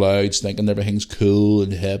floating on clouds thinking everything's cool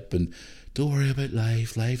and hip and don't worry about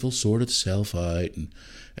life will sort itself out and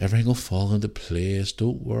everything will fall into place,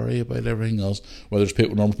 don't worry about everything else. Where there's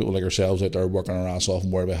normal people like ourselves out there working our ass off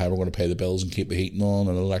and worry about how we're going to pay the bills and keep the heating on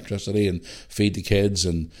and electricity and feed the kids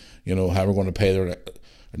and, you know, how we're going to pay their...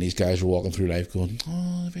 And these guys are walking through life going,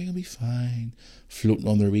 oh, everything will be fine, floating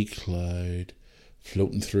on their wee cloud,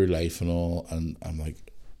 floating through life and all. And I'm like,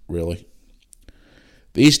 really?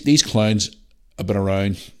 These clowns have been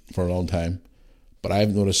around for a long time. But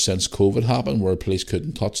I've noticed since COVID happened, where police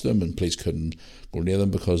couldn't touch them and police couldn't go near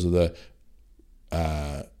them because of the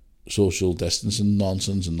social distancing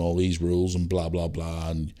nonsense and all these rules and blah, blah,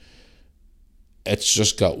 blah. And it's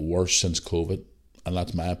just got worse since COVID. And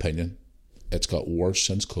that's my opinion. It's got worse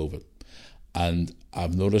since COVID. And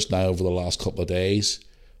I've noticed now over the last couple of days,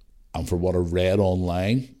 and for what I've read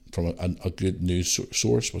online from a good news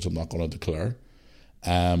source, which I'm not going to declare,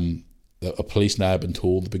 the police now have been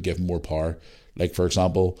told to be given more power. Like, for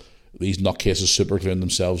example, these nutcases supergluing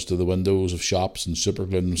themselves to the windows of shops and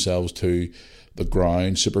supergluing themselves to the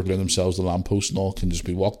ground, supergluing themselves to lampposts and all, can just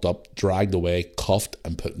be walked up, dragged away, cuffed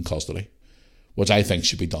and put in custody, which I think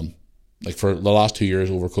should be done. Like, for the last 2 years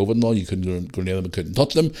over COVID and all, you couldn't go near them and couldn't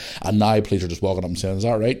touch them, and now police are just walking up and saying, is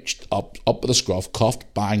that right? Up with a scruff,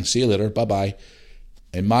 cuffed, bang, see you later, bye-bye.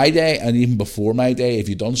 In my day, and even before my day, if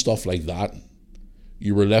you done stuff like that,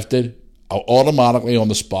 you were lifted automatically on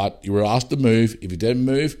the spot. You were asked to move. If you didn't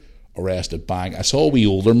move, arrested. Bang. I saw a wee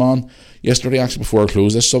older man yesterday, actually, before I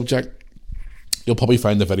close this subject. You'll probably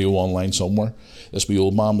find the video online somewhere. This wee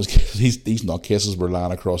old man was these nutcases were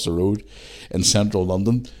lying across the road in central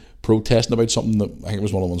London protesting about something that I think it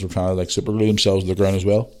was one of the ones who were trying to like superglue themselves to the ground as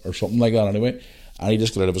well, or something like that anyway. And he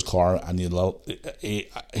just got out of his car and he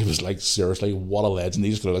was like, seriously, what a legend.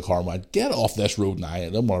 He just got out of the car and went, get off this road now. I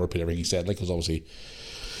don't want to repeat everything he said, like, because obviously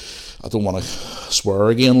I don't want to swear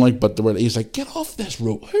again, like, but he's like, get off this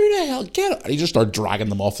road. Who the hell? Get it. And he just started dragging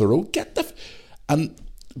them off the road. And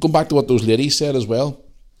going back to what those ladies said as well,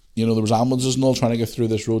 you know, there was ambulances and all trying to get through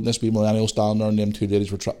this road, and this wee millennial standing there, and them two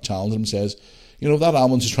ladies were challenging him, says, you know, if that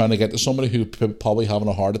ambulance is trying to get to somebody who probably having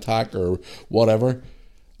a heart attack or whatever,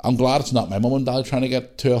 I'm glad it's not my mum and dad trying to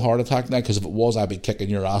get to a heart attack now, because if it was, I'd be kicking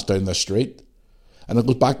your ass down the street. And it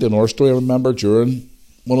goes back to another story I remember during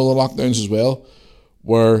one of the lockdowns as well,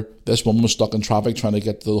 where this woman was stuck in traffic trying to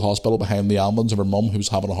get to the hospital behind the ambulance of her mum who was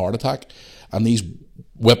having a heart attack, and these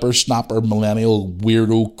whippersnapper, millennial,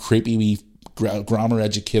 weirdo, creepy, wee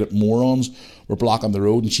grammar-educated morons were blocking the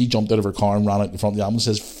road, and she jumped out of her car and ran out in front of the ambulance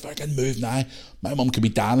and says, fucking move now, my mum could be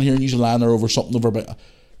down here and you're lying there over something over about...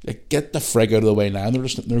 Like, get the frig out of the way now. And they're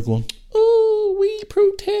just sitting there going, oh, we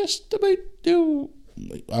protest about, I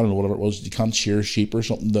don't know, whatever it was, you can't shear sheep or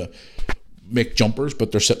something to make jumpers,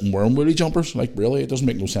 but they're sitting wearing woolly jumpers. Like, really? It doesn't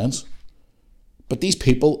make no sense. But these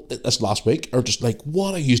people this last week are just like,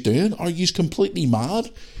 what are you doing? Are you completely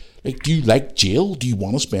mad? Like, do you like jail? Do you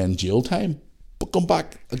want to spend jail time? But come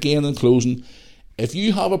back again in closing. If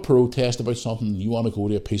you have a protest about something and you want to go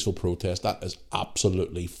to a peaceful protest, that is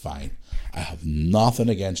absolutely fine. I have nothing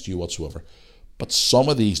against you whatsoever. But some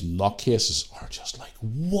of these nutcases are just like,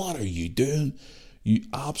 what are you doing? You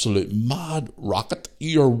absolute mad rocket.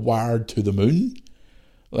 You're wired to the moon.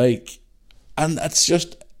 Like, and it's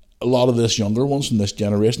just a lot of this younger ones from this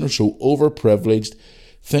generation are so overprivileged,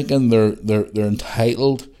 thinking they're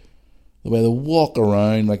entitled. The way they walk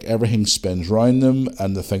around, like everything spins around them,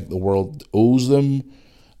 and they think the world owes them,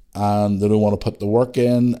 and they don't want to put the work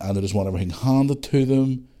in, and they just want everything handed to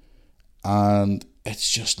them. And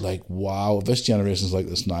it's just like, wow, if this generation's like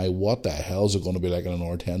this now, what the hell is it going to be like in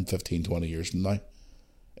another 10, 15, 20 years from now?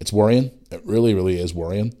 It's worrying. It really, really is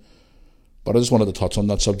worrying. But I just wanted to touch on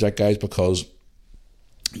that subject, guys, because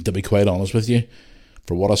to be quite honest with you,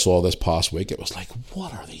 for what I saw this past week, it was like,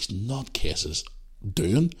 what are these nutcases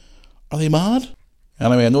doing? Are they mad?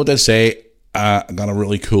 Anyway, I know they say I got a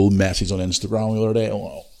really cool message on Instagram the other day.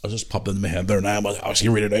 I just popped into my head there now, but I'll actually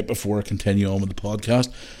read it out before I continue on with the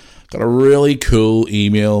podcast. Got a really cool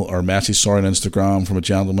email or message, on Instagram from a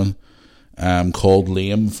gentleman called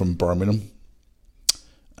Liam from Birmingham.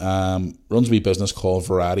 Runs a wee business called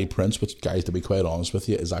Variety Prints, which, guys, to be quite honest with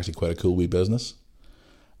you, is actually quite a cool wee business.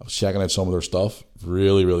 I was checking out some of their stuff.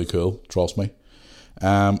 Really, really cool. Trust me.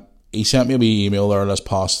 He sent me a wee email there this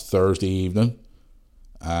past Thursday evening.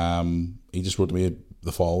 He just wrote to me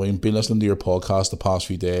the following: been listening to your podcast the past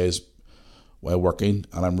few days while working,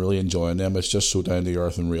 and I'm really enjoying them. It's just so down to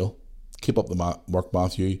earth and real. Keep up the work,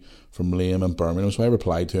 Matthew, from Liam and Birmingham. So I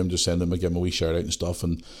replied to him, just send him, give him a wee shout out and stuff,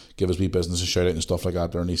 and give his wee business a shout out and stuff like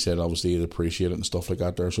that there. And he said obviously he'd appreciate it and stuff like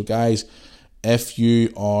that there. So guys, if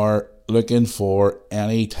you are looking for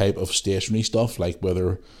any type of stationery stuff, like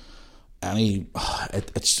whether you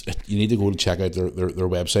need to go to check out their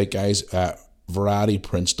website, guys, at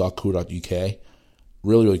varietyprints.co.uk.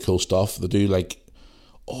 Really, really cool stuff. They do like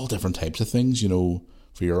all different types of things,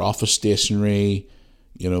 for your office stationery.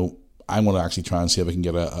 I'm going to actually try and see if I can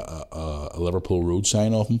get a Liverpool Road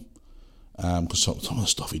sign off him, because some of the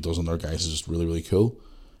stuff he does on there, guys, is just really, really cool.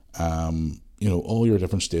 All your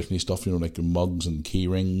different stationery stuff, like your mugs and key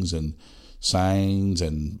rings and signs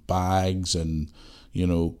and bags and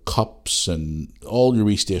cups and all your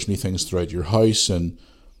wee stationery things throughout your house, and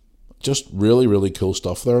just really, really cool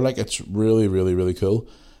stuff there. Like, it's really, really, really cool.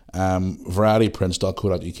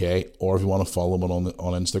 Varietyprints.co.uk, or if you want to follow them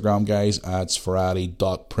on Instagram, guys, it's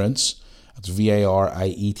variety.prints. It's Variety.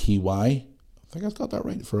 I think I've got that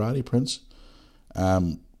right, Variety Prints.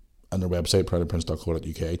 And their website,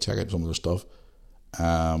 varietyprints.co.uk. Check out some of their stuff.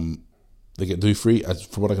 They do free,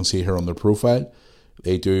 from what I can see here on their profile,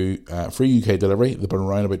 they do free UK delivery. They've been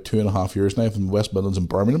around about 2.5 years now from the West Midlands and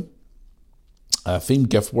Birmingham. Themed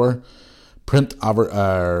giftware, print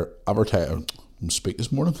speak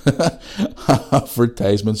this morning.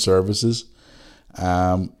 Advertisement services,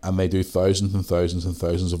 and they do thousands and thousands and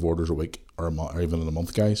thousands of orders a week or even in a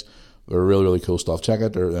month, guys. They're really, really cool stuff. Check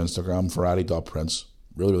out their Instagram, variety.prints.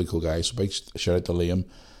 Really, really cool guys. So big shout out to Liam,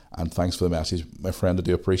 and thanks for the message, my friend. I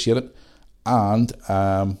do appreciate it. And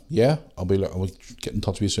I'll get in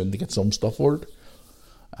touch with you soon to get some stuff ordered.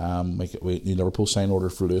 We need Liverpool sign order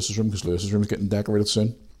for Lewis's room, because Lewis's room is getting decorated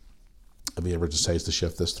soon, if he ever decides to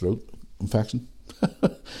shift this throat infection.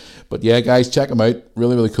 But yeah, guys, check them out.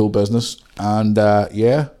 Really, really cool business. And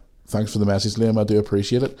thanks for the message, Liam. I do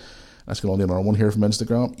appreciate it. Let's go on to another one here from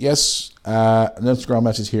Instagram. Yes, an Instagram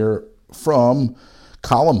message here from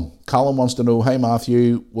Callum. Callum wants to know, hi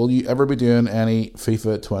Matthew, will you ever be doing any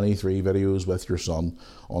FIFA 23 videos with your son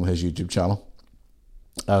on his YouTube channel?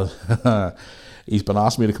 He's been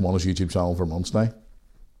asking me to come on his YouTube channel for months now.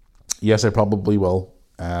 Yes, I probably will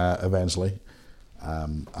eventually.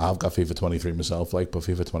 I've got FIFA 23 myself, but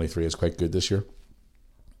FIFA 23 is quite good this year.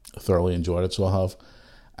 I thoroughly enjoyed it, so I have.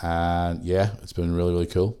 And yeah, it's been really, really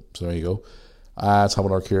cool. So there you go. Let's have a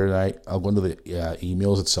look here tonight. I'll go into the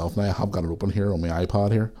emails itself now. I have got it open here on my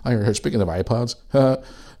iPad here. Speaking of iPads, I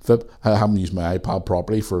haven't used my iPad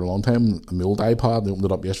properly for a long time. My old iPad, I opened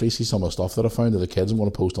it up yesterday. See some of the stuff that I found of the kids I'm going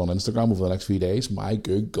to post on Instagram over the next few days. My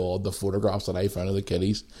good God, the photographs that I found of the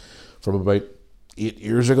kiddies from about 8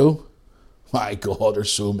 years ago. My God,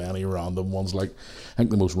 there's so many random ones. I think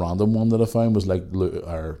the most random one that I found was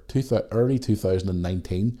early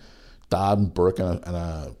 2019. Dad and Brooke in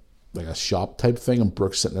a shop type thing, and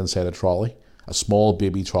Brooke's sitting inside a trolley, a small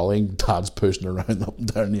baby trolley, and Dad's pushing around up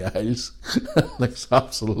and down the aisles. It's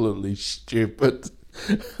absolutely stupid.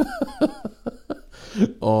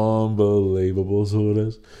 Unbelievable, so it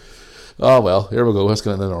is. Oh, well, here we go. Let's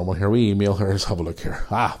get into the normal here. We email here. Let's have a look here.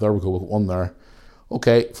 There we go. One there.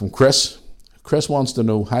 Okay, from Chris. Chris wants to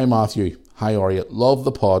know, hi, Matthew. How are you? Love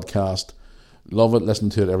the podcast. Love it. Listen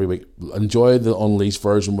to it every week. Enjoy the Unleashed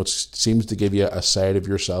version, which seems to give you a side of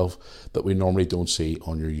yourself that we normally don't see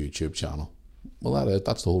on your YouTube channel. Well,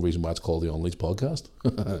 that's the whole reason why it's called the Unleashed podcast.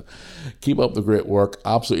 Keep up the great work.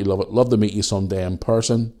 Absolutely love it. Love to meet you someday in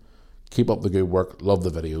person. Keep up the good work. Love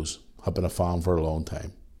the videos. Have been a fan for a long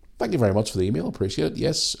time. Thank you very much for the email. Appreciate it.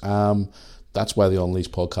 Yes, that's why the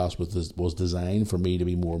Unleashed podcast was designed, for me to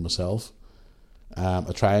be more myself. I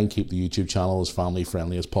try and keep the YouTube channel as family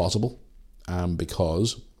friendly as possible,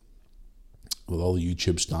 because with all the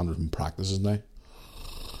YouTube standards and practices now,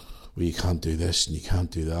 well, you can't do this and you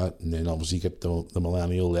can't do that, and then obviously you get the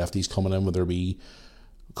millennial lefties coming in with their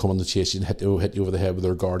coming to chase you and hit you over the head with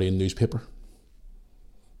their Guardian newspaper.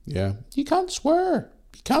 Yeah, you can't swear,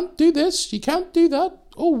 you can't do this, you can't do that.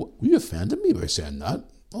 Oh, you offended me by saying that.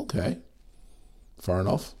 Okay, fair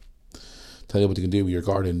enough. Tell you what you can do with your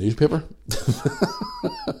Guardian newspaper.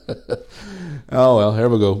 Oh, well, here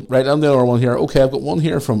we go. Right, on the other one here. Okay, I've got one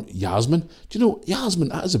here from Yasmin. Do you know, Yasmin,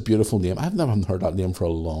 that is a beautiful name. I've never heard that name for a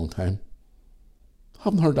long time.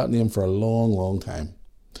 Haven't heard that name for a long, long time.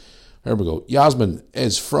 Here we go. Yasmin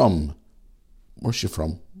is from, where's she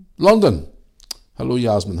from? London. Hello,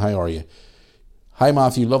 Yasmin. How are you? Hi,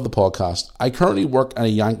 Matthew. Love the podcast. I currently work in a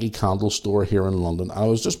Yankee candle store here in London. I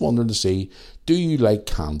was just wondering to see, do you like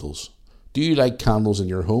candles? Do you like candles in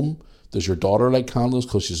your home? Does your daughter like candles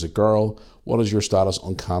because she's a girl? What is your status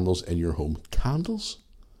on candles in your home? Candles?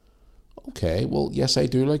 Okay, well, yes, I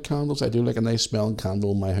do like candles. I do like a nice smelling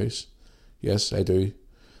candle in my house. Yes, I do.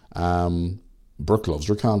 Brooke loves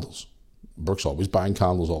her candles. Brooke's always buying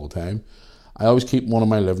candles all the time. I always keep one in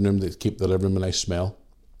my living room to keep the living room a nice smell.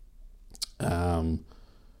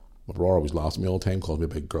 But Roar always laughs at me all the time, calls me a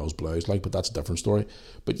big girl's blouse, but that's a different story.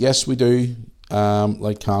 But yes, we do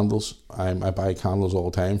like candles. I buy candles all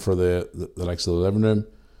the time for the likes of the living room.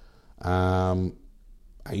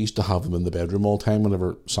 I used to have them in the bedroom all the time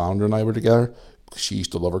whenever Sandra and I were together, because she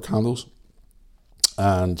used to love her candles.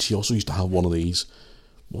 And she also used to have one of these.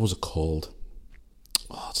 What was it called?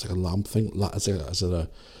 Oh, it's like a lamp thing. Is it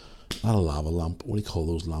not a lava lamp? What do you call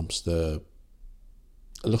those lamps? It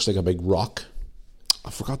looks like a big rock. I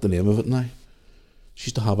forgot the name of it now. She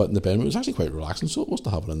used to have it in the bedroom. It was actually quite relaxing, so it was to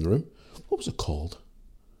have it in the room. What was it called?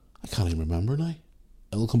 I can't even remember now.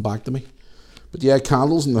 It'll come back to me. But yeah,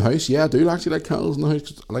 candles in the house. Yeah, I do actually like candles in the house,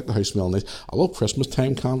 'cause I like the house smelling nice. I love Christmas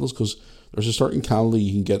time candles, because there's a certain candle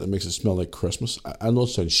you can get that makes it smell like Christmas. I know it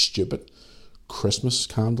sounds stupid. Christmas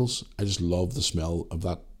candles. I just love the smell of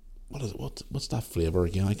that. What is it? What's that flavour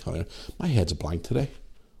again? I can't. My head's a blank today,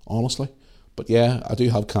 honestly. But yeah, I do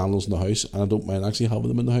have candles in the house, and I don't mind actually having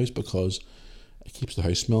them in the house, because it keeps the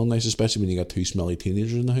house smelling nice, especially when you got two smelly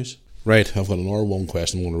teenagers in the house. Right, I've got another one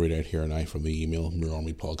question I'm going to read out here now from the email,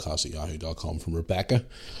 neurarmypodcast@yahoo.com, from Rebecca.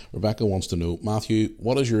 Rebecca wants to know, Matthew,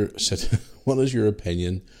 what is your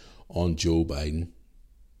opinion on Joe Biden?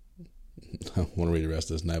 I want to read the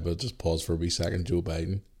rest of this now, but just pause for a wee second. Joe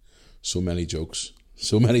Biden. So many jokes.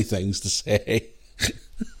 So many things to say.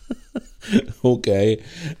 Okay.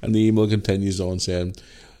 And the email continues on saying,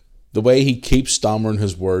 the way he keeps stammering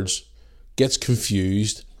his words, gets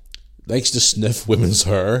confused, likes to sniff women's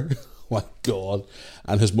hair. My God.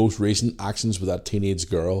 And his most recent actions with that teenage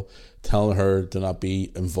girl, telling her to not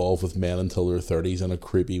be involved with men until their 30s in a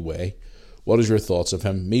creepy way. What is your thoughts of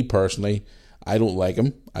him? Me personally, I don't like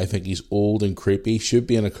him. I think he's old and creepy, should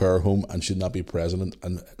be in a care home, and should not be president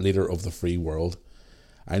and leader of the free world.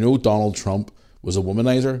 I know Donald Trump was a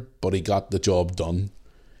womanizer, but he got the job done.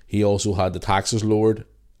 He also had the taxes lowered.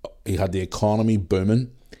 He had the economy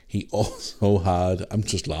booming. He also had, I'm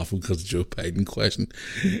just laughing because of the Joe Biden question,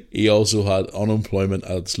 he also had unemployment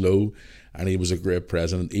at its low, and he was a great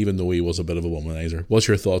president, even though he was a bit of a womanizer. What's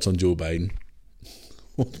your thoughts on Joe Biden?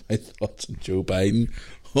 What's my thoughts on Joe Biden?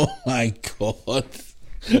 Oh my God.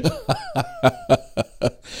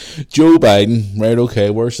 Joe Biden, right, okay,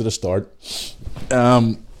 where should I start?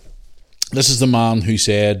 This is the man who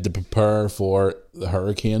said to prepare for the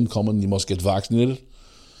hurricane coming, you must get vaccinated.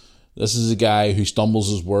 This is a guy who stammers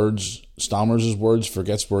his words,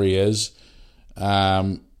 forgets where he is.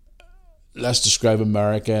 Let's describe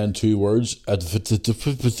America in 2 words.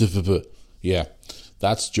 Yeah,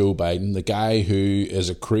 that's Joe Biden, the guy who is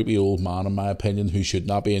a creepy old man, in my opinion, who should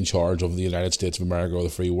not be in charge of the United States of America or the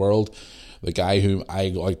free world. The guy whom I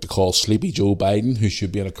like to call Sleepy Joe Biden, who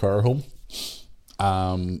should be in a care home.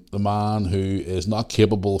 The man who is not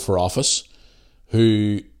capable for office,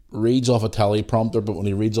 who reads off a teleprompter, but when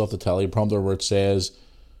he reads off the teleprompter where it says,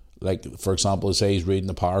 Like, for example, say he's reading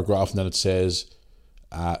a paragraph and then it says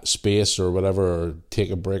space or whatever, or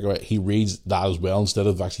take a break away. He reads that as well instead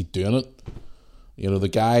of actually doing it. The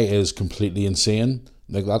guy is completely insane.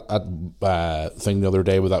 Like that thing the other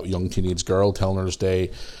day with that young teenage girl telling her to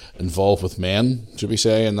stay involved with men, should we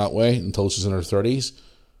say, in that way, until she's in her 30s.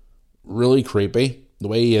 Really creepy. The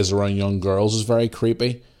way he is around young girls is very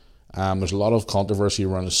creepy. There's a lot of controversy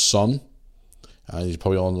around his son. You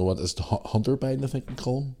probably all know what is Hunter Biden, I think you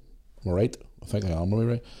call him. Am I right? I think I am really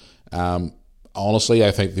right. Honestly,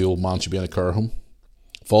 I think the old man should be in a care home.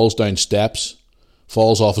 Falls down steps,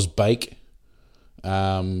 falls off his bike.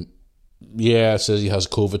 It says he has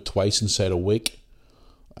COVID twice inside a week.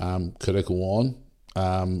 Could it go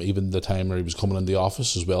on? Even the time where he was coming in the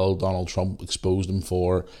office as well, Donald Trump exposed him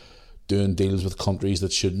for doing deals with countries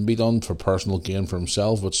that shouldn't be done for personal gain for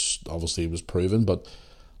himself, which obviously was proven. But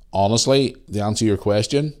honestly, the answer to your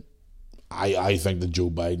question, I think that Joe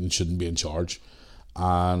Biden shouldn't be in charge.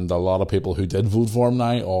 And a lot of people who did vote for him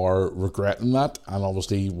now are regretting that and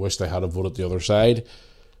obviously wish they had voted the other side.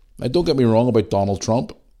 Now, don't get me wrong about Donald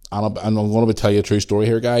Trump. And I'm going to tell you a true story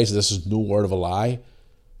here, guys. This is no word of a lie.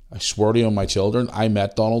 I swear to you on my children, I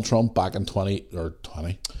met Donald Trump back in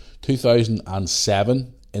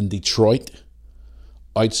 2007 in Detroit,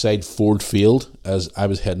 outside Ford Field, as I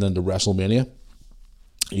was heading into WrestleMania.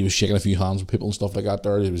 He was shaking a few hands with people and stuff like that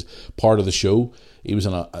there. He was part of the show. He was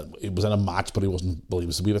in a match, but he wasn't. Well, he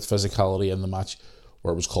was a wee bit physicality in the match,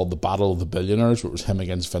 where it was called the Battle of the Billionaires, where it was him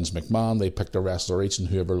against Vince McMahon. They picked a wrestler each, and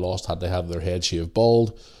whoever lost had to have their head shaved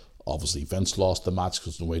bald. Obviously, Vince lost the match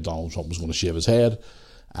because the way Donald Trump was going to shave his head.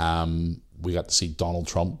 We got to see Donald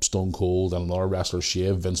Trump, Stone Cold, and another wrestler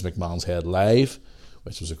shave Vince McMahon's head live,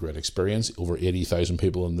 which was a great experience. Over 80,000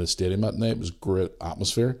 people in the stadium that night. It was a great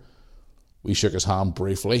atmosphere. We shook his hand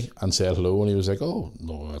briefly and said hello, and he was like, "Oh,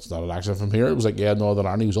 no, that's not an accent from here." It was like, "Yeah, Northern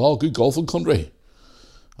Ireland." He was, "Oh, good golfing country."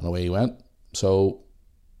 And away he went. So,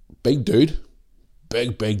 big dude.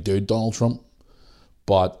 Big dude, Donald Trump.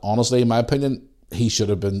 But honestly, in my opinion, he should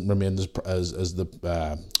have remained as the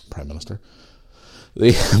Prime Minister.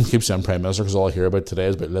 They keep saying Prime Minister because all I hear about today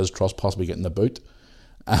is about Liz Truss possibly getting the boot.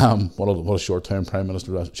 What a short-term Prime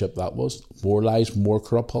Ministership that was. More lies, more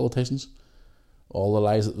corrupt politicians. All the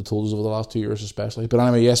lies that they told us over the last 2 years especially. But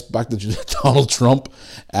anyway, yes, back to Donald Trump.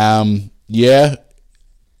 I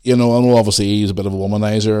know obviously he's a bit of a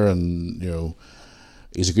womanizer and,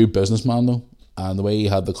 he's a good businessman though. And the way he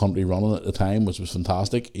had the country running at the time, which was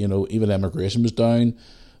fantastic. Even immigration was down.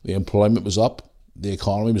 The employment was up. The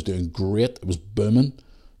economy was doing great. It was booming.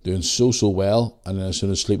 Doing so well. And then as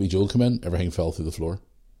soon as Sleepy Joe came in, everything fell through the floor.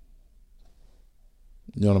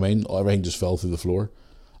 You know what I mean? Everything just fell through the floor.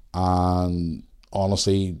 And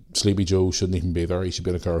honestly, Sleepy Joe shouldn't even be there. He should be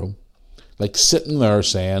in a care home. Like sitting there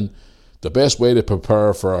saying, the best way to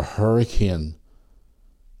prepare for a hurricane,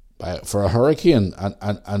 and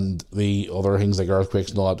the other things like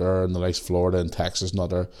earthquakes and all that there, and the likes of Florida and Texas and all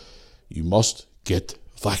that there, you must get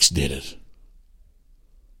vaccinated.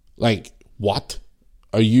 Like, what?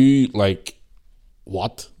 Are you like,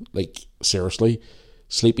 what? Like, seriously?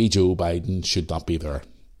 Sleepy Joe Biden should not be there.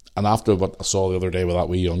 And after what I saw the other day with that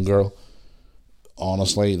wee young girl,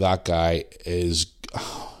 honestly, that guy is...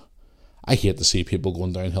 I hate to see people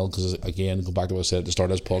going downhill because, again, go back to what I said at the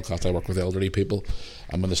start of this podcast, I work with elderly people,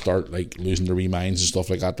 and when they start like losing their wee minds and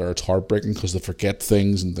stuff like that, it's heartbreaking because they forget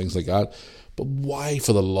things and things like that. But why,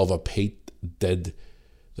 for the love of Pete, did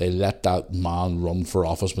they let that man run for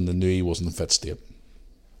office when they knew he wasn't in fit state?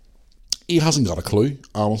 He hasn't got a clue.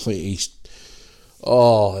 Honestly,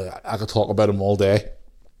 I could talk about him all day.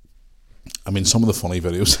 I mean, some of the funny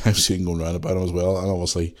videos I've seen going around about him as well, and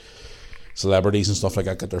obviously celebrities and stuff like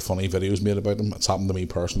that get their funny videos made about him. It's happened to me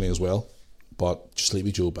personally as well. But just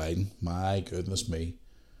Sleepy Joe Biden, my goodness me,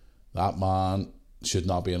 that man should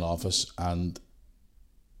not be in office. And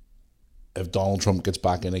if Donald Trump gets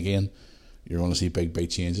back in again, you're going to see big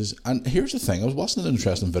changes. And here's the thing, I was watching an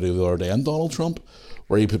interesting video the other day on Donald Trump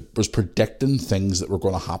where he was predicting things that were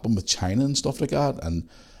going to happen with China and stuff like that, and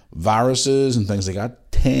viruses and things like that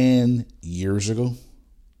 10 years ago.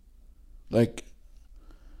 Like,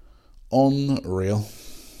 unreal.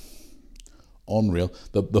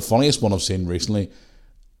 The funniest one I've seen recently,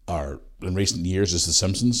 or in recent years, is The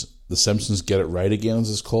Simpsons. The Simpsons Get It Right Again,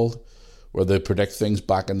 as it's called, where they predict things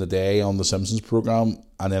back in the day on the Simpsons program,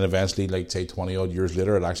 and then eventually, like, say 20 odd years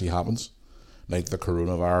later, it actually happens. Like the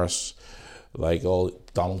coronavirus, like all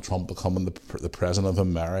Donald Trump becoming the president of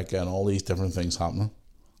America, and all these different things happening.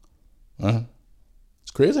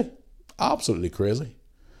 It's crazy. Absolutely crazy.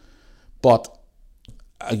 But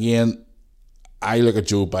again, I look at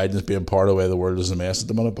Joe Biden as being part of the way the world is a mess at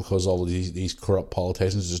the minute, because all of these corrupt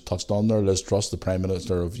politicians just touched on there. Liz Truss, the Prime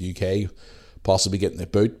Minister of UK, possibly getting the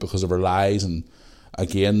boot because of her lies, and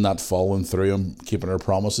again not following through and keeping her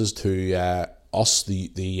promises to us,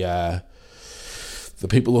 the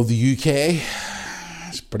people of the UK.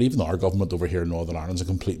 But even our government over here in Northern Ireland's a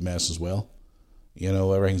complete mess as well. You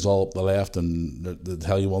know, everything's all up the left, and they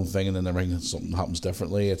tell you one thing and then something happens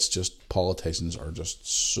differently. It's just, politicians are just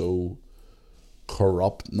so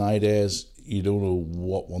corrupt nowadays. You don't know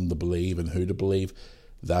what one to believe and who to believe.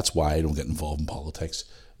 That's why I don't get involved in politics.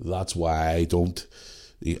 That's why I don't.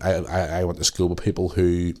 I went to school with people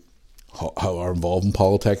who are involved in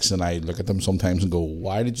politics, and I look at them sometimes and go,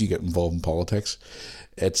 why did you get involved in politics?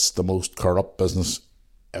 It's the most corrupt business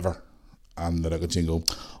ever. And they look at you and go,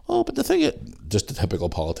 oh, but the thing is, just a typical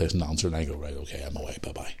politician answer, and I go, right, okay, I'm away,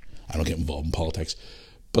 bye-bye. I don't get involved in politics.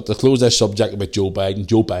 But to close this subject about Joe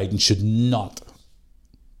Biden should not,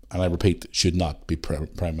 and I repeat, should not be Prime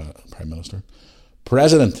Minister,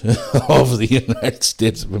 President of the United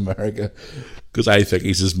States of America, because I think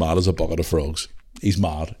he's as mad as a bucket of frogs. He's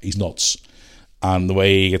mad. He's nuts. And the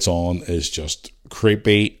way he gets on is just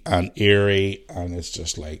creepy and eerie, and it's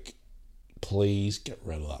just like, please get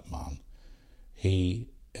rid of that man. He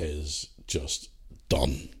is just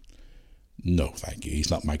done. No, thank you. He's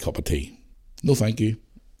not my cup of tea. No, thank you.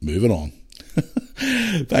 Moving on.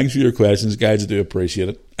 Thanks for your questions, guys. I do appreciate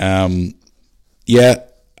it.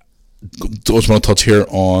 Just want to touch here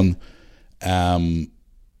on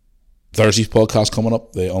Thursday's podcast coming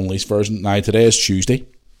up, the unleashed version. Now, today is Tuesday.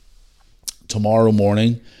 Tomorrow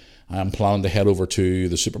morning, I'm planning to head over to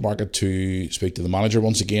the supermarket to speak to the manager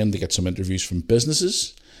once again to get some interviews from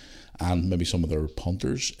businesses and maybe some of their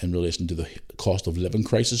punters in relation to the cost of living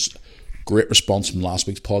crisis. Great response from last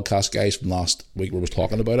week's podcast, guys, from last week where we was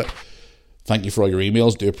talking about it. Thank you for all your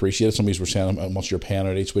emails. Do appreciate it. Some of you were saying how much you're paying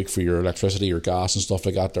out each week for your electricity, your gas and stuff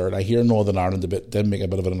like that there. And I hear Northern Ireland did make a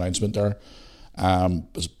bit of an announcement there.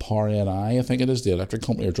 It's I think it is, the electric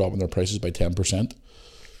company are dropping their prices by 10%,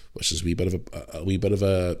 which is a wee bit of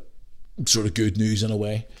a sort of good news in a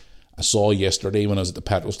way. I saw yesterday when I was at the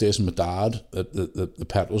petrol station with Dad that the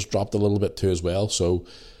petrol's dropped a little bit too as well. So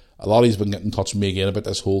a lot of he's been getting in touch with me again about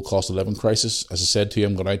this whole cost of living crisis. As I said to you,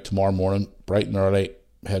 I'm going out tomorrow morning, bright and early,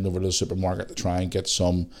 heading over to the supermarket to try and get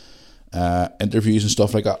some interviews and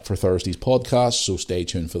stuff like that for Thursday's podcast, so stay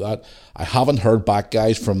tuned for that. I haven't heard back,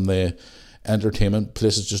 guys, from the entertainment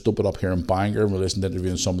places just opened up here in Bangor in relation to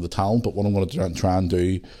interviewing some of the talent, but what I'm going to try and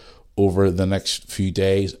do over the next few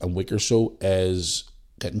days and week or so is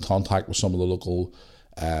get in contact with some of the local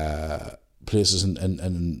places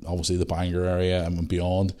in obviously the Bangor area and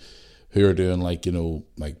beyond who are doing like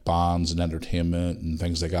bands and entertainment and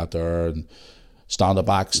things like that there, and stand-up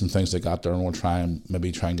acts and things like that there, and we'll try and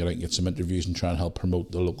get out and get some interviews and try and help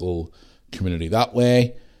promote the local community that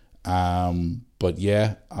way. But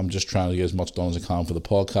yeah, I'm just trying to get as much done as I can for the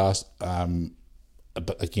podcast.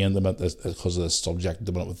 But again, because of the subject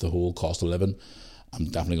with the whole cost of living, I'm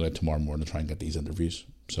definitely going to tomorrow morning to try and get these interviews.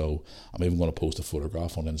 So I'm even going to post a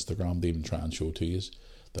photograph on Instagram to even try and show to you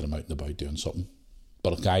that I'm out and about doing something.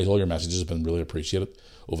 But guys, all your messages have been really appreciated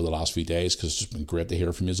over the last few days, because it's just been great to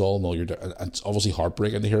hear from you all, and all your. It's obviously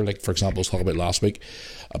heartbreaking to hear. Like, for example, I was talking about last week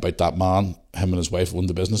about that man, him and his wife owned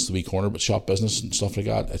the business, the wee corner shop business and stuff like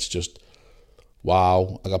that. It's just,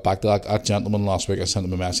 wow. I got back to that gentleman last week. I sent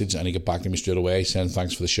him a message and he got back to me straight away saying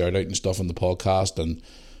thanks for the shout out and stuff on the podcast. And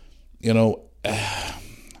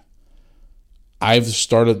I've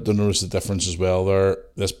started to notice the difference as well there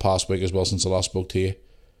this past week as well, since I last spoke to you,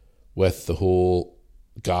 with the whole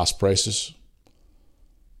gas prices.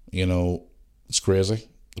 It's crazy.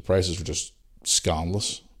 The prices were just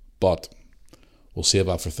scandalous. But we'll save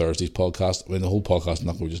that for Thursday's podcast. I mean, the whole podcast is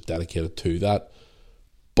not going to be just dedicated to that.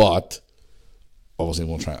 But obviously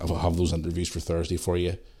we'll try to have those interviews for Thursday for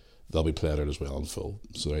you. They'll be played out as well in full.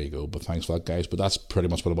 So there you go. But thanks for that, guys. But that's pretty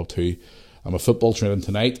much what I'm up to. I'm a football training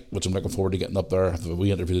tonight, which I'm looking forward to getting up there. I have a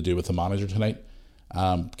wee interview to do with the manager tonight.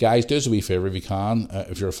 Guys, do us a wee favour if you can.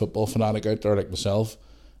 If you're a football fanatic out there like myself,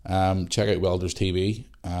 check out Welders TV.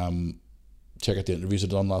 Check out the interviews I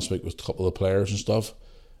done last week with a couple of the players and stuff.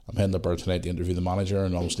 I'm heading up there tonight to interview the manager,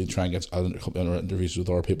 and obviously try and get a couple of other interviews with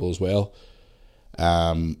other people as well.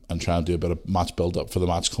 And try and do a bit of match build up for the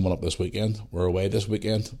match coming up this weekend. We're away this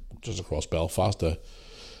weekend, just across Belfast to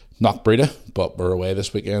Knockbreda, but we're away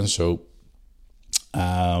this weekend. So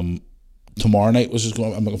tomorrow night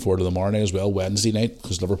I'm looking forward to tomorrow night as well. Wednesday night,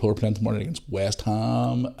 because Liverpool are playing tomorrow night against West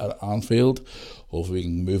Ham at Anfield. Hopefully we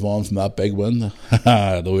can move on from that big win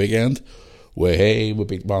the weekend. We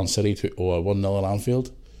beat Man City 1-0 at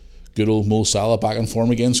Anfield. Good old Mo Salah back in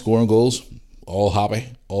form again, scoring goals. all happy,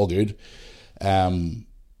 all good.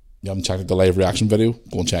 You haven't checked out the live reaction video,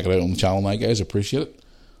 go and check it out on the channel now, guys. I appreciate it.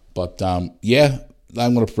 But yeah,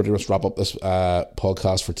 I'm going to pretty much wrap up this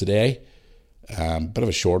podcast for today. Bit of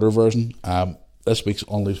a shorter version. This week's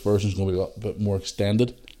Unleashed version is going to be a bit more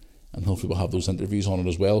extended, and hopefully we'll have those interviews on it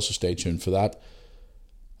as well, so stay tuned for that.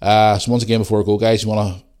 So once again, before I go, guys, you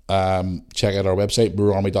want to check out our website,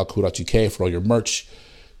 moorarmy.co.uk, for all your merch,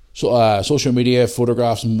 so social media,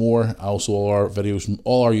 photographs and more. Also all our videos from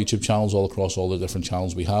all our YouTube channels, all across all the different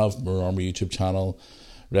channels we have. Moor Army YouTube channel,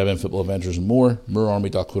 Red Men Football Adventures and more.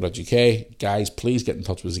 moorarmy.co.uk. Guys, please get in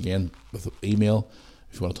touch with us again with an email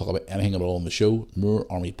if you want to talk about anything at all on the show.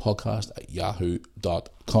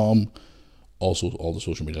 moorarmypodcast@yahoo.com. Also all the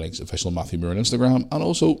social media links, official Matthew Moore on Instagram, and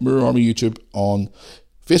also Moor Army YouTube on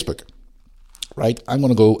Facebook. Right, I'm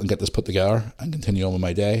going to go and get this put together and continue on with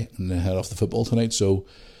my day and then head off to football tonight. So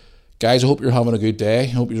guys, I hope you're having a good day. I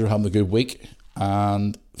hope you're having a good week.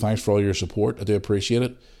 And thanks for all your support. I do appreciate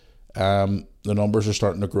it. The numbers are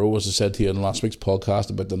starting to grow, as I said to you in last week's podcast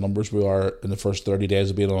about the numbers we are in the first 30 days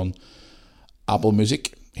of being on Apple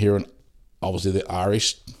Music, here in obviously the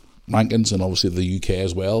Irish rankings and obviously the UK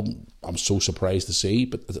as well. I'm so surprised to see,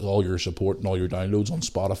 but all your support and all your downloads on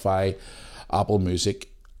Spotify, Apple Music,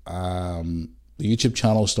 the YouTube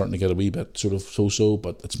channel is starting to get a wee bit sort of so-so,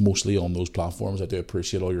 but it's mostly on those platforms. I do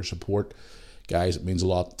appreciate all your support. Guys, it means a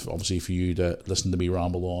lot, obviously, for you to listen to me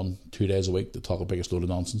ramble on 2 days a week to talk a biggest load of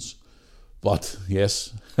nonsense. But,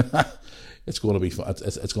 yes, it's going to be fun.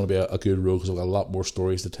 It's going to be a good road because I've got a lot more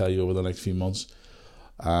stories to tell you over the next few months.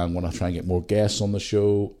 I'm going to try and get more guests on the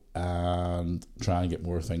show and try and get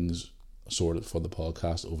more things sorted for the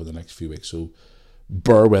podcast over the next few weeks. So,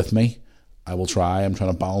 bear with me. I will try. I'm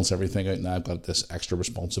trying to balance everything out now. I've got this extra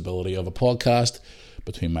responsibility of a podcast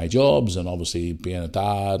between my jobs and obviously being a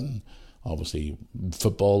dad and obviously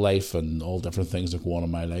football life and all different things that go on in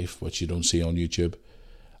my life, which you don't see on YouTube.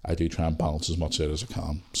 I do try and balance as much out as I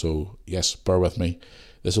can. So, yes, bear with me.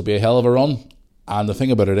 This will be a hell of a run. And the thing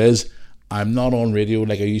about it is, I'm not on radio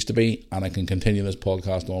like I used to be, and I can continue this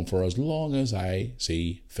podcast on for as long as I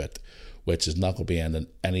see fit, which is not going to be ending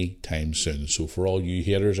any time soon. So for all you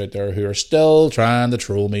haters out there who are still trying to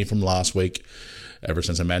troll me from last week, ever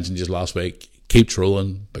since I mentioned just last week, keep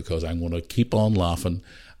trolling, because I'm going to keep on laughing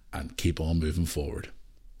and keep on moving forward.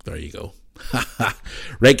 There you go.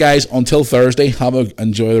 Right, guys, until Thursday,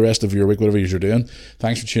 enjoy the rest of your week, whatever you're doing.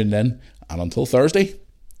 Thanks for tuning in, and until Thursday,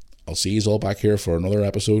 I'll see you all back here for another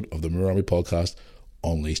episode of the Moor Army Podcast,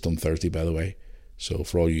 Unleashed on Thursday, by the way. So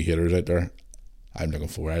for all you haters out there, I'm looking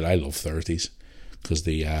forward. I love Thursdays because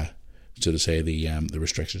the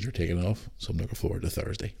restrictions are taken off. So I'm looking forward to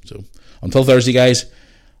Thursday. So until Thursday, guys,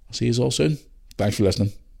 I'll see you all soon. Thanks for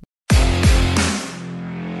listening.